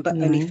 but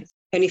only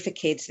for only for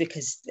kids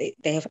because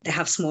they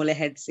have smaller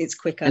heads. It's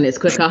quicker. And it's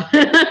quicker.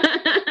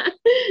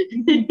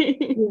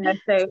 Yeah,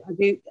 so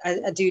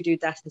I do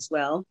that as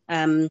well.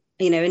 And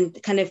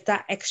kind of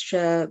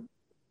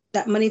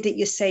that money that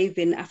you're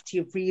saving after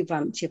you've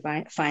revamped your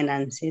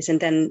finances, and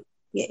then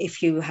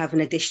if you have an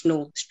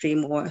additional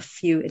stream or a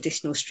few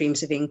additional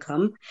streams of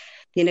income,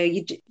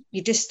 you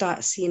just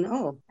start seeing,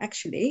 oh,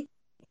 actually,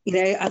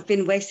 I've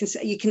been wasting.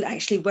 So you can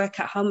actually work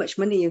out how much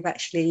money you've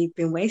actually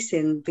been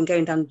wasting, been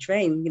going down the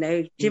drain.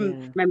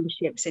 Gym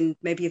memberships, and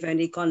maybe you've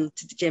only gone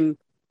to the gym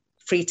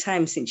 3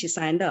 times since you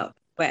signed up,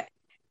 but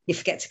you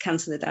forget to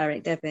cancel the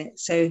direct debit.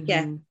 So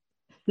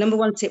number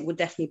one tip would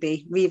definitely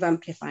be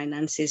revamp your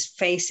finances.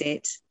 Face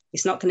it,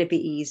 it's not going to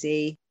be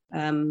easy.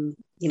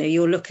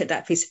 You'll look at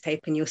that piece of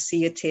paper and you'll see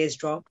your tears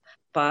drop,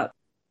 but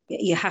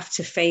you have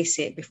to face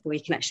it before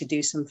you can actually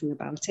do something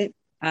about it.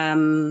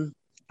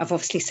 I've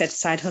obviously said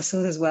side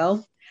hustle as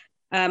well.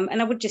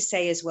 And I would just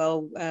say as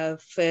well,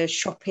 for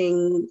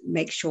shopping,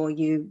 make sure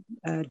you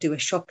do a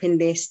shopping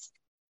list.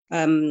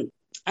 I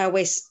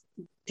always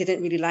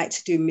didn't really like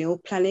to do meal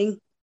planning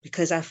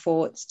because I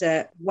thought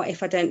that what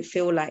if I don't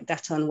feel like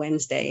that on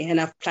Wednesday and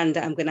I've planned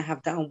that I'm going to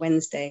have that on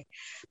Wednesday.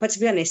 But to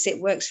be honest,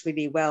 it works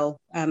really well.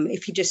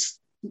 If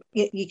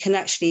you can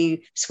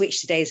actually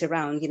switch the days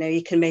around,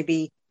 you can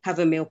maybe have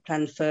a meal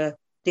plan for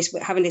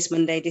having this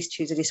Monday, this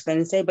Tuesday, this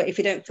Wednesday. But if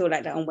you don't feel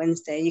like that on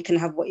Wednesday, you can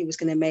have what you was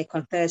going to make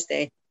on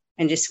Thursday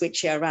and just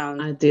switch it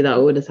around. I do that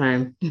all the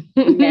time.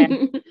 Yeah.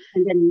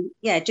 And then,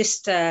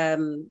 just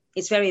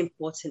it's very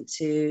important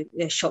to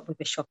shop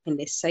with a shopping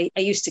list. So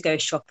I used to go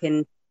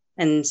shopping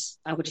and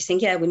I would just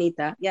think, we need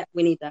that. Yeah,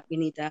 we need that. We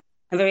need that.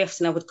 And very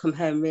often I would come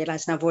home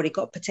realizing I've already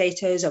got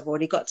potatoes, I've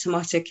already got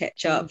tomato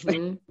ketchup.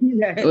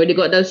 Mm-hmm. Already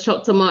got those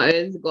chopped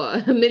tomatoes,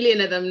 got a million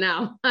of them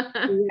now.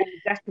 Yeah,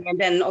 exactly. And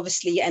then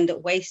obviously you end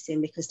up wasting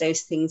because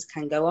those things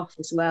can go off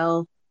as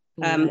well.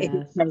 If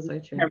it's so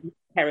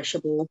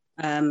perishable.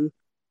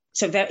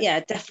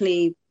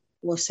 Definitely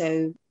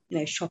also,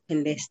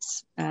 shopping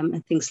lists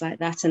and things like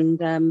that.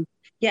 And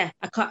I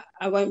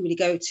won't really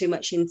go too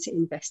much into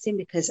investing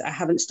because I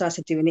haven't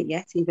started doing it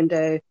yet, even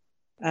though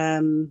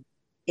in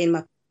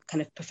my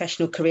kind of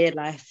professional career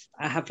life,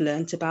 I have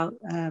learned about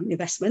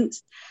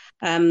investments.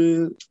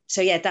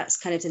 That's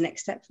kind of the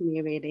next step for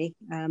me, really.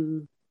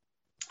 I'm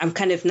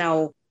kind of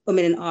now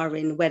umming and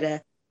ahhing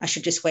whether I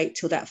should just wait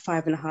till that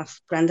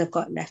 $5,500 I've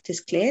got left is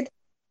cleared,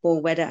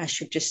 or whether I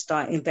should just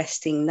start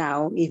investing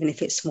now, even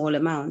if it's small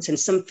amounts. And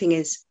something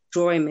is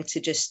drawing me to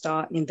just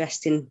start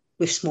investing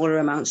with smaller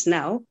amounts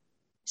now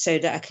so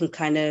that I can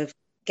kind of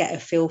get a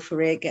feel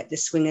for it, get the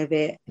swing of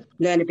it,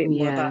 learn a bit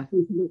more about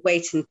it,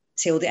 waiting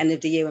till the end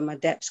of the year when my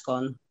debt's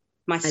gone.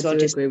 I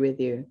agree with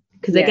you.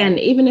 Because again,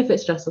 even if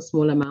it's just a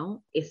small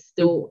amount, it's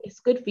still it's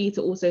good for you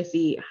to also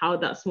see how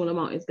that small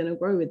amount is going to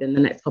grow within the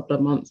next couple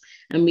of months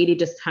and really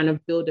just kind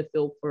of build a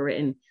feel for it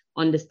and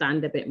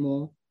understand a bit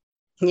more.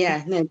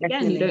 Yeah, no, definitely.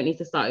 Again, you don't need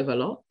to start with a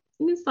lot.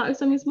 You can start with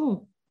something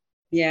small.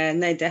 Yeah,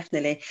 no,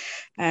 definitely.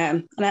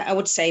 And I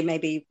would say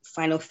maybe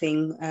final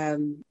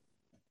thing,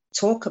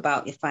 talk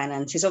about your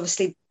finances.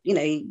 Obviously,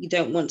 you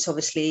don't want to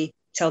obviously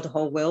tell the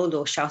whole world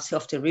or shout it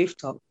off the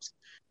rooftops,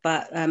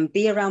 but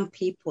be around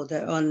people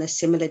that are on a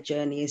similar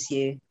journey as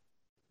you,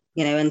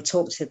 and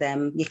talk to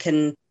them. You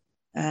can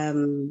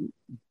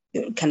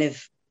kind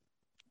of,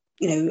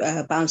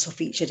 bounce off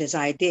each other's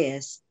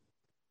ideas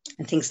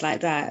and things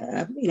like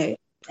that.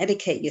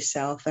 Educate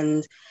yourself,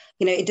 and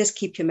it does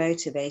keep you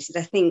motivated.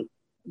 I think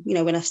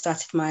when I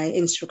started my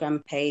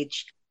Instagram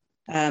page,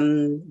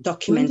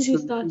 documenting. When did you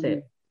start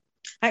it?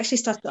 I actually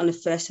started on the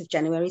 1st of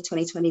January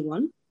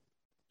 2021.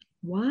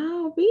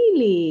 Wow,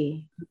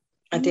 really?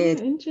 I did.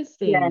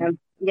 Interesting.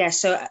 Yeah.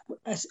 So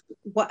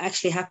what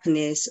actually happened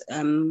is,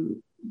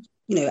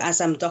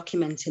 as I'm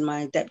documenting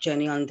my debt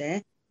journey on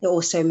there, it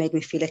also made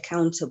me feel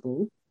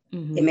accountable.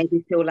 Mm-hmm. It made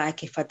me feel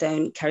like if I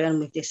don't carry on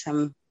with this,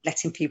 I'm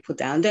letting people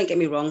down. Don't get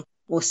me wrong.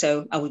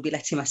 Also, I would be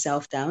letting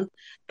myself down.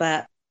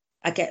 But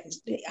I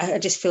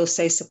just feel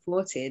so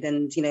supported,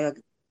 and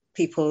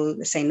people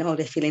saying, "Oh,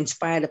 they feel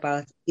inspired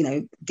about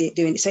doing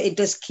it." So it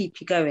does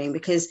keep you going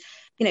because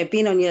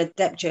being on your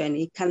debt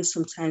journey can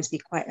sometimes be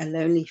quite a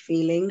lonely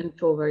feeling and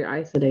feel very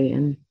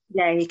isolating.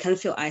 Yeah, you can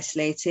feel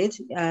isolated.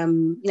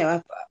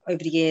 I've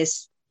over the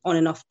years on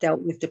and off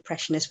dealt with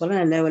depression as well, and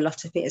I know a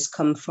lot of it has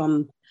come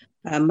from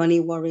money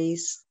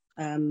worries.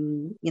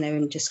 And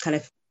just kind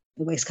of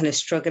always kind of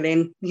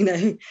struggling,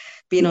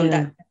 being on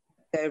that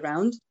go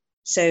around.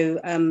 So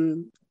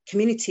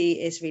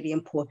community is really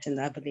important,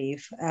 I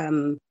believe.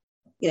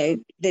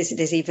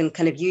 There's even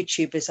kind of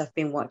YouTubers I've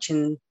been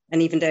watching,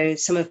 and even though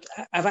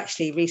I've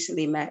actually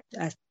recently met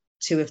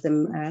 2 of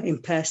them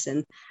in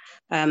person,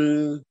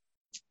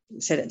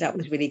 so that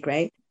was really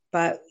great.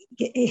 But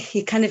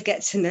you kind of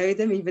get to know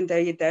them, even though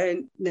you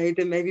don't know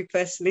them maybe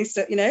personally.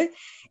 So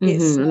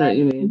it's I know what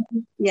you mean.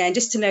 Yeah, and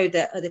just to know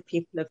that other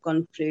people have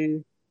gone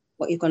through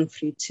what you've gone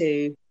through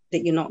too,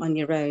 that you're not on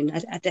your own.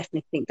 I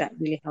definitely think that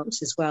really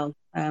helps as well,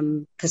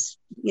 because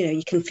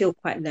you can feel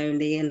quite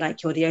lonely and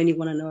like you're the only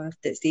one on earth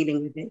that's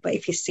dealing with it. But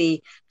if you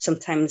see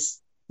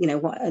sometimes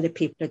what other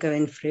people are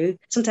going through.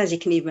 Sometimes you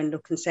can even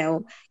look and say,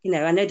 oh,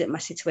 I know that my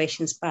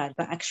situation's bad,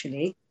 but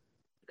actually,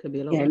 could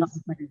be a lot worse.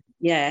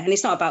 And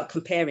it's not about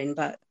comparing,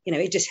 but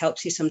it just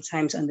helps you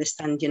sometimes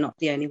understand you're not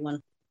the only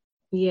one.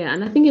 Yeah,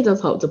 and I think it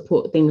does help to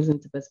put things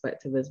into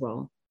perspective as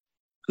well.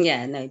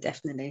 Yeah, no,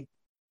 definitely.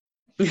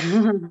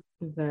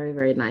 Very,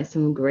 very nice.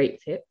 Some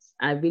great tips.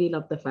 I really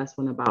love the first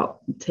one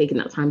about taking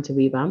that time to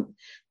revamp,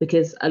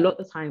 because a lot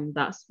of the time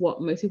that's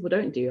what most people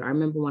don't do. I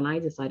remember when I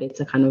decided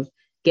to kind of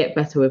get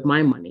better with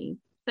my money.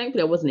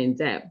 Thankfully, I wasn't in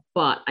debt,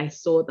 but I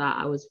saw that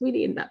I was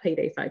really in that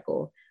payday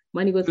cycle.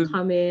 Money was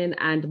coming,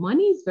 and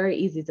money is very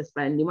easy to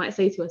spend. You might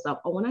say to yourself,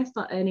 oh, when I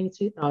start earning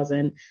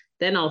 2,000,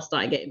 then I'll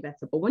start getting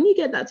better. But when you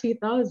get that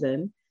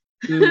 2,000,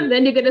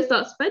 then you're going to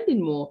start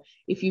spending more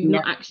if you've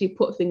not actually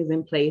put things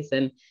in place.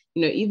 And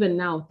even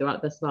now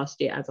throughout this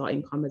last year, as our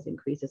income has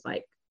increased, it's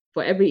like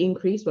for every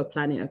increase we're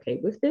planning, okay,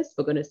 with this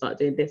we're going to start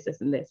doing this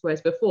and this,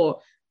 whereas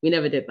before we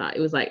never did that.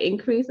 It was like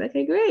increase,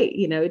 okay, great,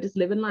 just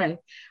living life.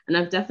 And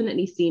I've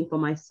definitely seen for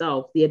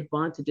myself the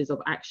advantages of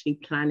actually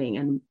planning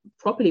and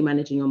properly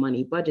managing your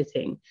money,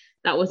 budgeting.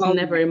 That was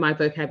never in my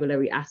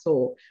vocabulary at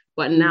all,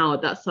 but now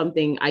that's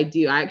something I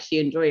do. I actually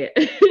enjoy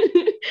it.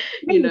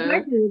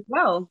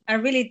 Well, I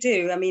really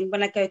do. I mean,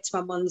 when I go to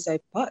my Monzo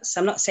pots,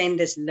 I'm not saying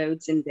there's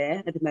loads in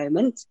there at the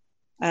moment,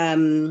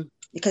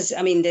 because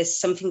I mean, there's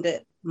something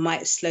that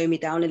might slow me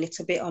down a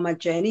little bit on my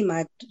journey.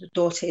 My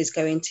daughter is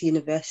going to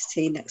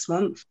university next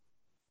month,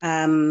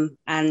 and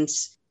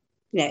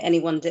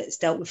anyone that's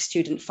dealt with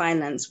student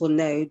finance will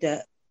know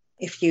that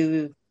if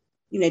they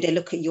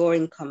look at your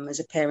income as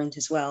a parent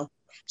as well.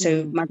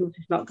 So my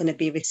daughter's not going to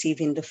be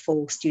receiving the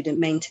full student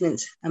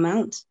maintenance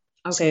amount.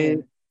 Okay.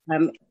 So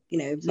so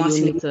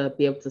you'll need to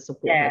be able to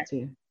support her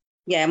too.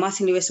 Yeah,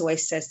 Martin Lewis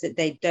always says that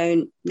they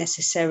don't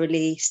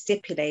necessarily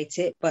stipulate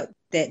it, but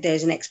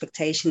there's an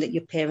expectation that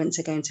your parents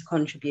are going to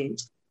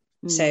contribute.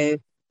 So,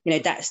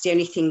 that's the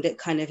only thing that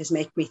kind of has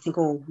made me think,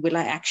 oh, will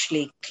I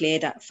actually clear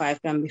that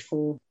 $5,000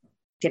 before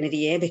the end of the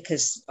year?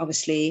 Because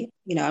obviously,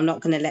 I'm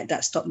not going to let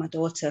that stop my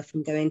daughter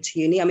from going to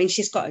uni. I mean,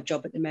 she's got a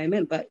job at the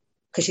moment, but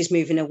because she's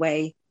moving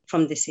away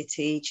from the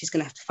city, she's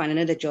going to have to find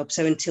another job.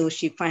 So until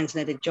she finds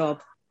another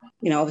job,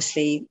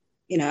 obviously,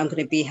 I'm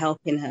going to be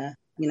helping her,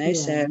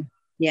 so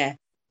yeah.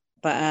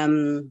 But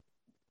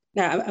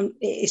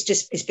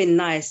it's been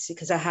nice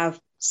because I have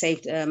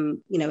saved,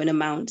 an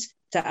amount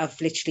that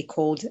I've literally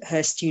called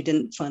her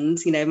student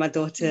funds, my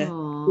daughter.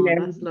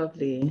 That's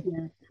lovely.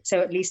 Yeah. So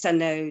at least I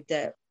know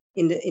that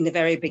in the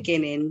very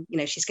beginning,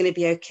 she's going to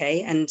be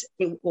okay. And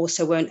it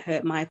also won't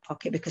hurt my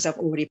pocket because I've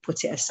already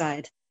put it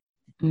aside.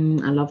 I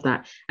love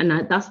that.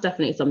 And that's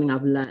definitely something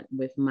I've learned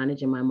with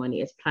managing my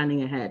money, is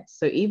planning ahead.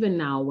 So even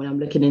now when I'm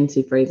looking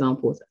into, for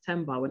example,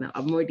 September, when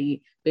I've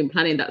already been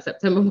planning that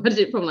September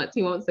budget from like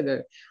 2 months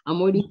ago,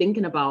 I'm already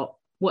thinking about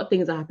what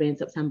things are happening in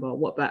September.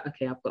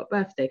 I've got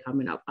birthday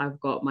coming up. I've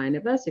got my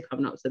anniversary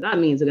coming up. So that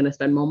means we're going to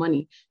spend more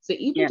money. So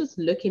even just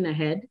looking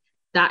ahead,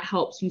 that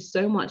helps you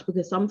so much,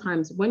 because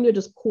sometimes when you're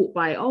just caught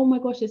by, oh my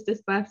gosh, it's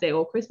this birthday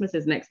or Christmas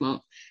is next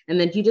month, and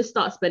then you just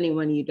start spending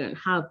money you don't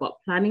have. But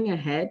planning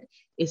ahead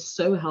is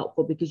so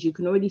helpful because you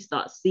can already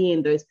start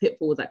seeing those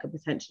pitfalls that could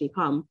potentially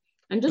come.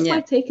 And just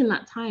by taking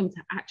that time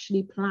to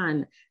actually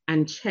plan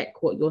and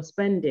check what you're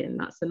spending,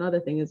 that's another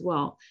thing as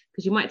well.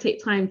 Because you might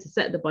take time to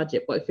set the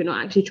budget, but if you're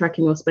not actually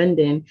tracking your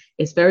spending,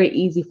 it's very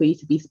easy for you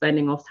to be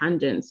spending off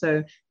tangents.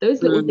 So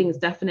those little things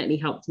definitely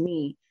helped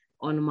me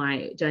on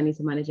my journey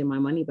to managing my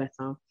money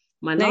better.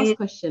 My last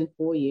question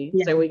for you.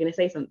 So we're going to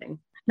say something.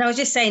 No, I was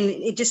just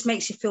saying, it just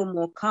makes you feel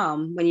more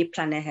calm when you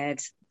plan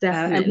ahead.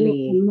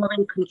 Definitely. And more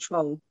in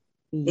control.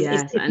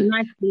 Yes. It's a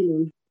nice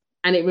feeling.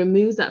 And it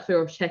removes that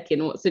fear of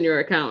checking what's in your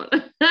account.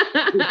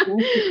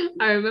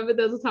 I remember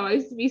there was a time I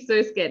used to be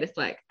so scared. It's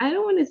like, I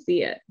don't want to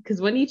see it. Because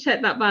when you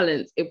check that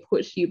balance, it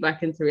puts you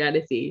back into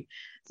reality.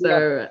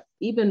 So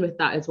even with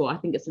that as well, I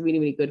think it's really,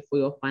 really good for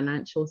your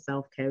financial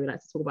self-care. We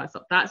like to talk about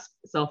that's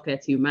self-care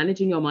too.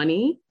 Managing your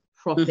money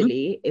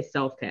properly is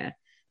self-care.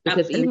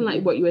 Because even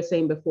like what you were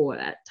saying before,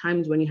 at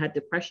times when you had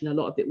depression, a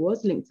lot of it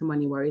was linked to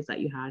money worries that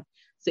you had.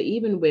 So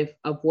even with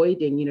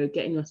avoiding,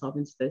 getting yourself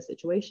into those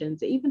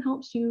situations, it even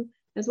helps you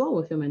as well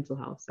with your mental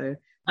health. So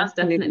that's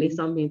definitely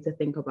something to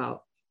think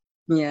about.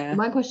 Yeah.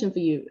 My question for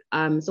you,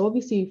 so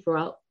obviously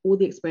throughout all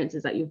the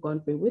experiences that you've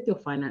gone through with your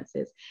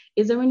finances,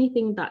 is there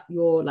anything that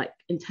you're like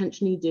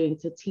intentionally doing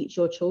to teach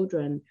your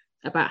children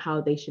about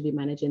how they should be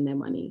managing their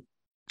money?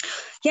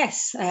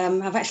 Yes,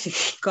 I've actually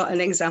got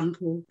an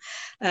example.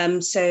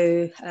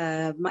 So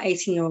my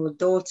 18-year-old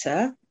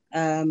daughter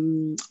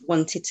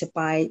wanted to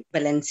buy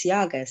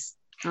Balenciagas.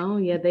 Oh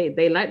yeah,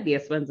 they like the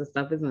expensive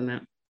stuff, isn't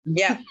it?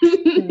 Yeah.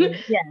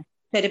 Yeah.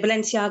 So the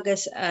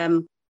Balenciagas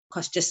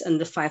cost just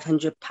under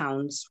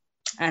 £500.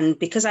 And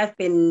because I've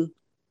been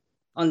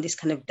on this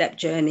kind of debt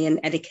journey and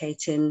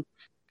educating,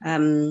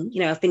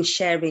 I've been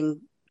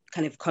sharing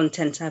kind of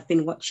content I've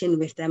been watching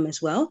with them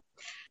as well.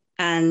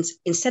 And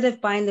instead of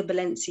buying the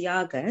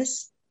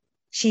Balenciagas,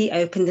 she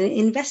opened an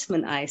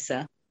investment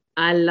ISA.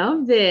 I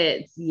loved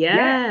it.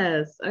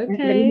 Yes.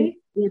 Okay.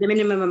 the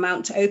minimum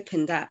amount to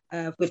open that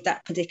with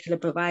that particular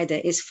provider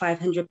is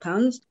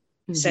 £500.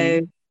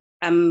 So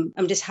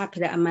I'm just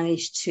happy that I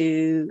managed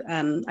to,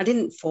 I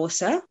didn't force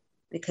her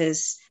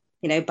because,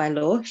 by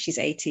law, she's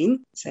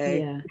 18.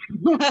 So,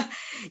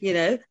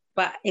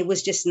 but it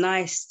was just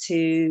nice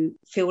to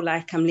feel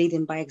like I'm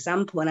leading by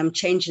example and I'm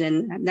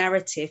changing a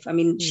narrative. I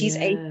mean, she's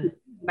 18.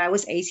 When I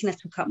was 18, I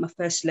took out my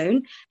first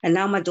loan, and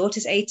now my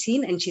daughter's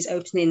 18 and she's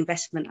opening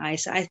investment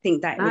eyes. So I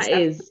think that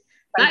is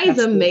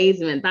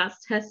amazing.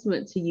 That's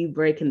testament to you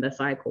breaking the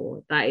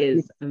cycle. That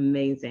is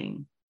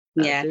amazing.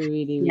 That's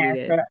really,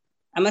 really good.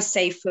 I must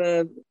say,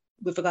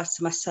 with regards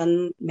to my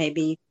son,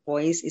 maybe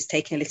boys is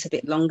taking a little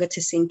bit longer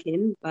to sink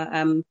in, but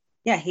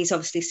he's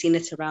obviously seen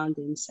it around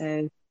him.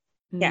 So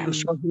I'm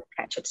sure he'll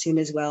catch up soon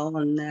as well.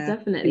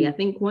 Definitely. I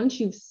think once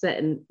you've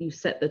set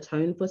the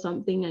tone for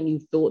something and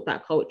you've thought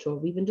that culture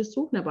of even just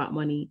talking about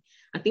money,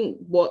 I think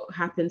what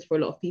happens for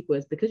a lot of people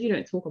is because you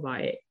don't talk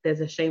about it,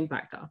 there's a shame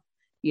factor.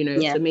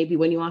 So maybe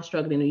when you are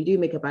struggling or you do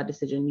make a bad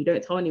decision, you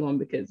don't tell anyone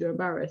because you're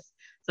embarrassed.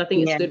 So I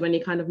think it's good when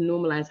you kind of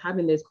normalize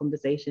having those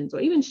conversations or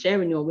even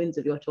sharing your wins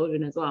with your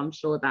children as well. I'm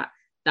sure that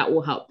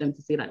will help them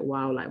to see like,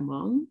 wow, like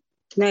mom.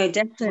 No,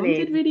 definitely. Mom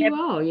did really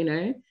well,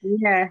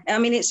 Yeah. I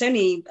mean, it's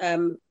only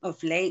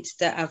of late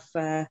that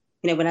I've,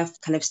 when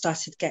I've kind of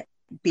started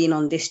being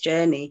on this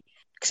journey,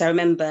 because I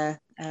remember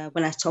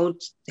when I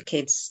told the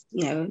kids,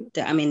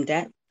 that I'm in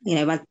debt,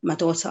 my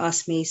daughter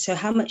asked me, so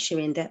how much you're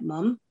in debt,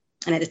 mom?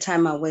 And at the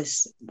time I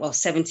was,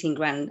 17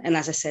 grand. And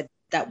as I said,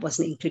 that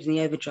wasn't including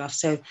the overdraft.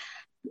 So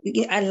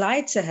I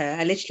lied to her.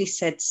 I literally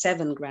said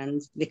 7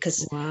 grand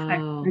because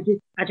I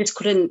just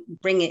couldn't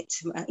bring it,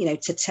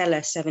 to tell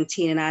her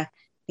 17. And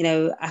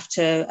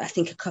after I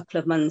think a couple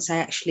of months, I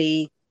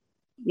actually,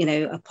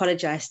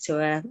 apologized to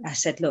her. I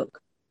said, look,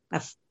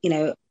 I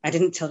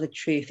didn't tell the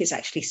truth. It's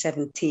actually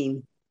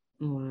 17.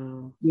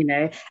 Wow.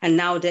 And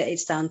now that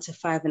it's down to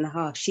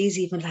 5.5, she's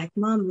even like,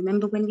 Mom,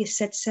 remember when you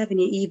said 7,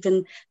 you're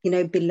even,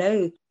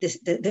 below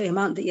the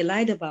amount that you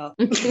lied about.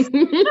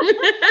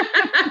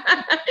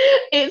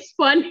 It's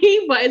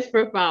funny, but it's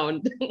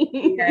profound.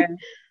 Yeah.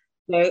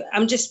 So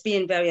I'm just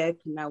being very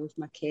open now with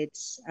my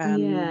kids.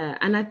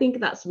 And I think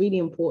that's really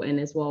important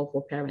as well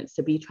for parents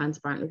to be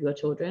transparent with your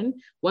children.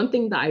 One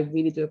thing that I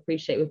really do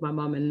appreciate with my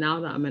mom, and now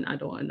that I'm an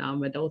adult and now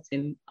I'm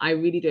adulting, I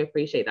really do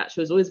appreciate that. She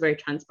was always very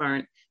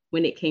transparent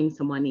when it came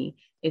to money.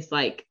 It's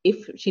like,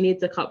 if she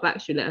needs to cut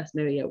back, she let us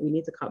know, yeah, we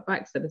need to cut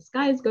back. So the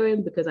sky is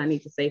going because I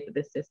need to save for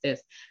this.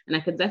 And I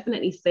could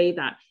definitely say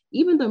that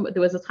even though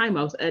there was a time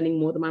I was earning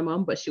more than my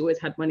mom, but she always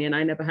had money and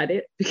I never had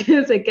it.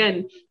 Because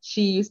again,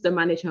 she used to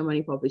manage her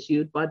money properly. She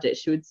would budget,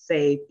 she would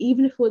save,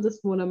 even if it was a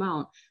small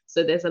amount.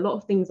 So there's a lot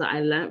of things that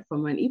I learned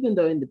from her. And even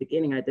though in the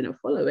beginning I didn't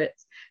follow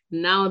it,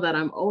 now that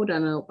I'm older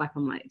and I look back,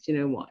 I'm like, do you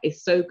know what?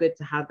 It's so good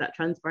to have that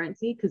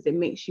transparency because it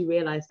makes you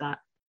realize that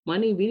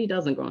money really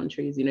doesn't grow on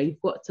trees.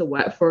 You've got to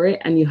work for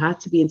it and you have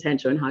to be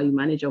intentional in how you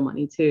manage your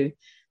money too,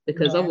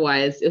 because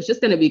otherwise it's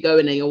just going to be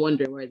going and you're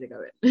wondering, where is it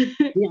going?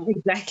 Yeah,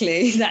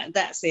 exactly.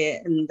 That's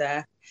it. And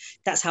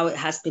that's how it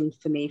has been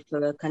for me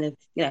for kind of,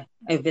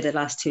 over the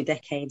last 2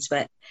 decades.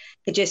 But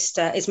it just,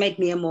 it's made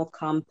me a more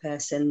calm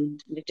person,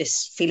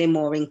 just feeling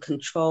more in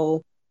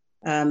control.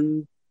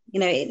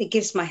 It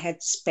gives my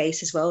head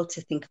space as well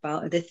to think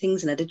about other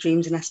things and other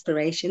dreams and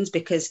aspirations,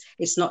 because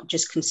it's not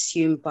just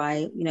consumed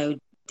by,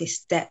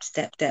 this debt.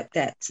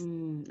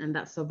 And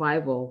that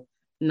survival.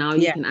 Now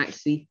you can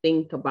actually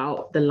think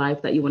about the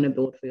life that you want to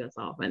build for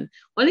yourself. And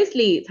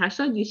honestly,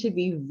 Tasha, you should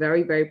be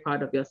very, very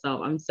proud of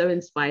yourself. I'm so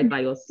inspired by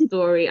your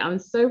story. I'm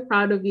so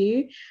proud of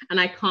you. And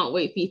I can't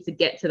wait for you to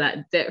get to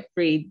that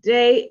debt-free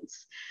date.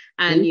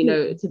 And,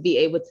 to be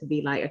able to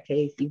be like,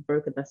 okay, you've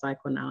broken the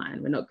cycle now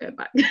and we're not going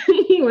back.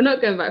 We're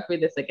not going back through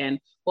this again.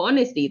 But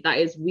honestly, that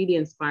is really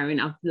inspiring.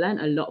 I've learned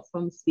a lot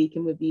from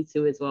speaking with you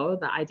too as well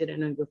that I didn't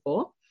know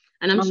before.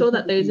 And I'm sure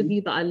that those of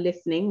you that are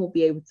listening will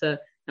be able to,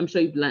 I'm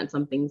sure you've learned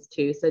some things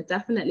too. So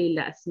definitely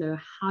let us know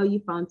how you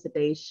found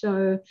today's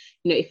show.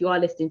 If you are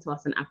listening to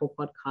us on Apple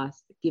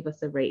Podcasts, give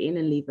us a rating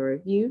and leave a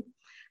review.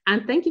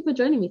 And thank you for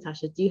joining me,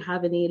 Tasha. Do you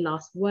have any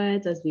last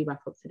words as we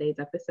wrap up today's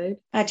episode?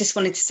 I just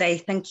wanted to say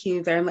thank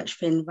you very much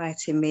for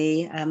inviting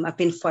me. I've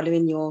been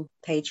following your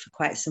page for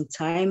quite some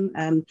time.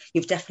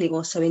 You've definitely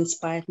also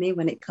inspired me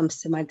when it comes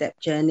to my debt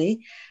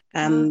journey.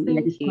 Thank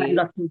you. Quite a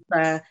lot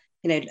of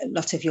a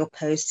lot of your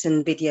posts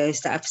and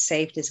videos that I've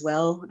saved as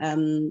well.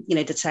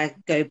 That I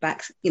go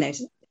back,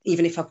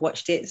 even if I've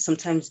watched it,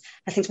 sometimes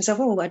I think to myself,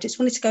 oh, I just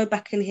wanted to go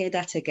back and hear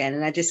that again.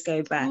 And I just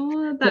go back.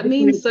 Oh, that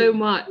means so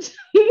much.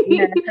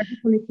 I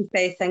just wanted to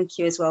say thank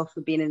you as well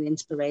for being an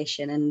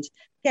inspiration. And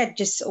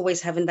just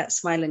always having that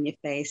smile on your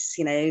face.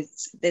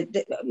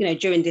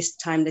 During this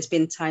time, there's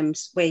been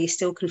times where you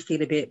still can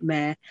feel a bit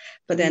meh,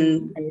 but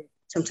then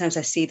sometimes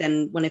I see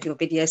then one of your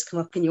videos come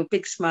up and your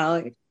big smile,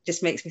 it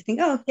just makes me think,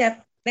 oh, yeah,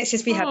 let's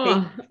just be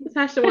happy.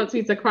 Tasha wants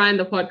me to cry in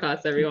the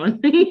podcast,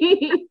 everyone.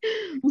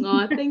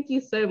 Thank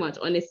you so much.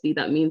 Honestly,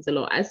 that means a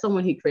lot. As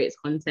someone who creates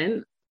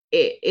content,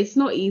 it's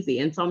not easy.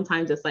 And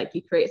sometimes it's like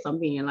you create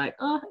something and you're like,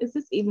 oh, is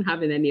this even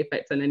having any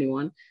effect on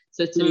anyone?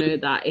 So to know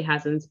that it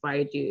has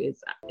inspired you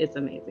it's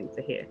amazing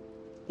to hear.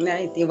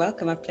 No, you're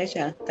welcome. My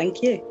pleasure.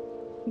 Thank you.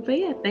 But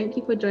yeah, thank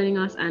you for joining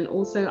us. And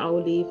also I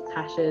will leave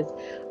Tasha's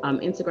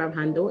Instagram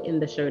handle in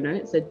the show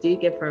notes. So do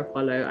give her a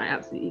follow. I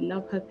absolutely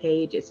love her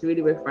page. It's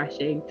really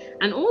refreshing.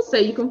 And also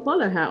you can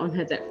follow her on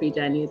her debt-free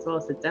journey as well.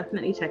 So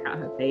definitely check out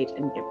her page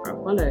and give her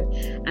a follow.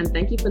 And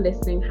thank you for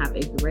listening. Have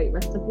a great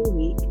rest of your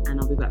week. And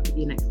I'll be back with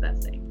you next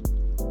Thursday.